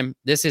Jake, man,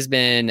 this has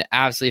been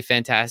absolutely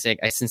fantastic.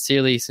 I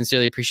sincerely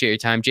appreciate your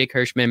time. Jake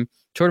Hirshman,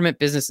 tournament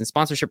business and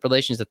sponsorship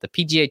relations at the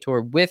PGA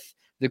Tour with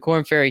the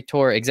Corn Ferry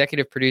Tour,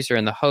 executive producer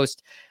and the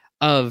host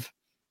of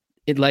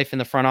Life in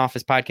the Front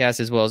Office podcast,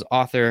 as well as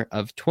author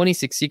of 20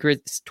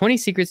 Secrets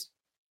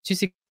to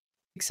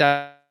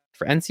Success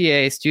for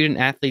NCAA student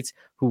athletes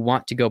who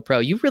want to go pro.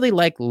 You really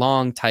like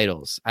long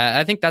titles.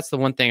 I think that's the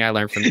one thing I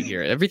learned from you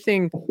here.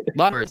 Everything, a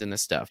lot of words in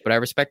this stuff, but I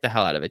respect the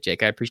hell out of it,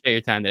 Jake. I appreciate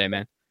your time today,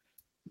 man.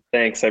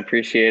 Thanks. I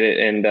appreciate it.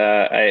 And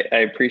I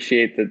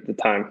appreciate the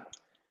time.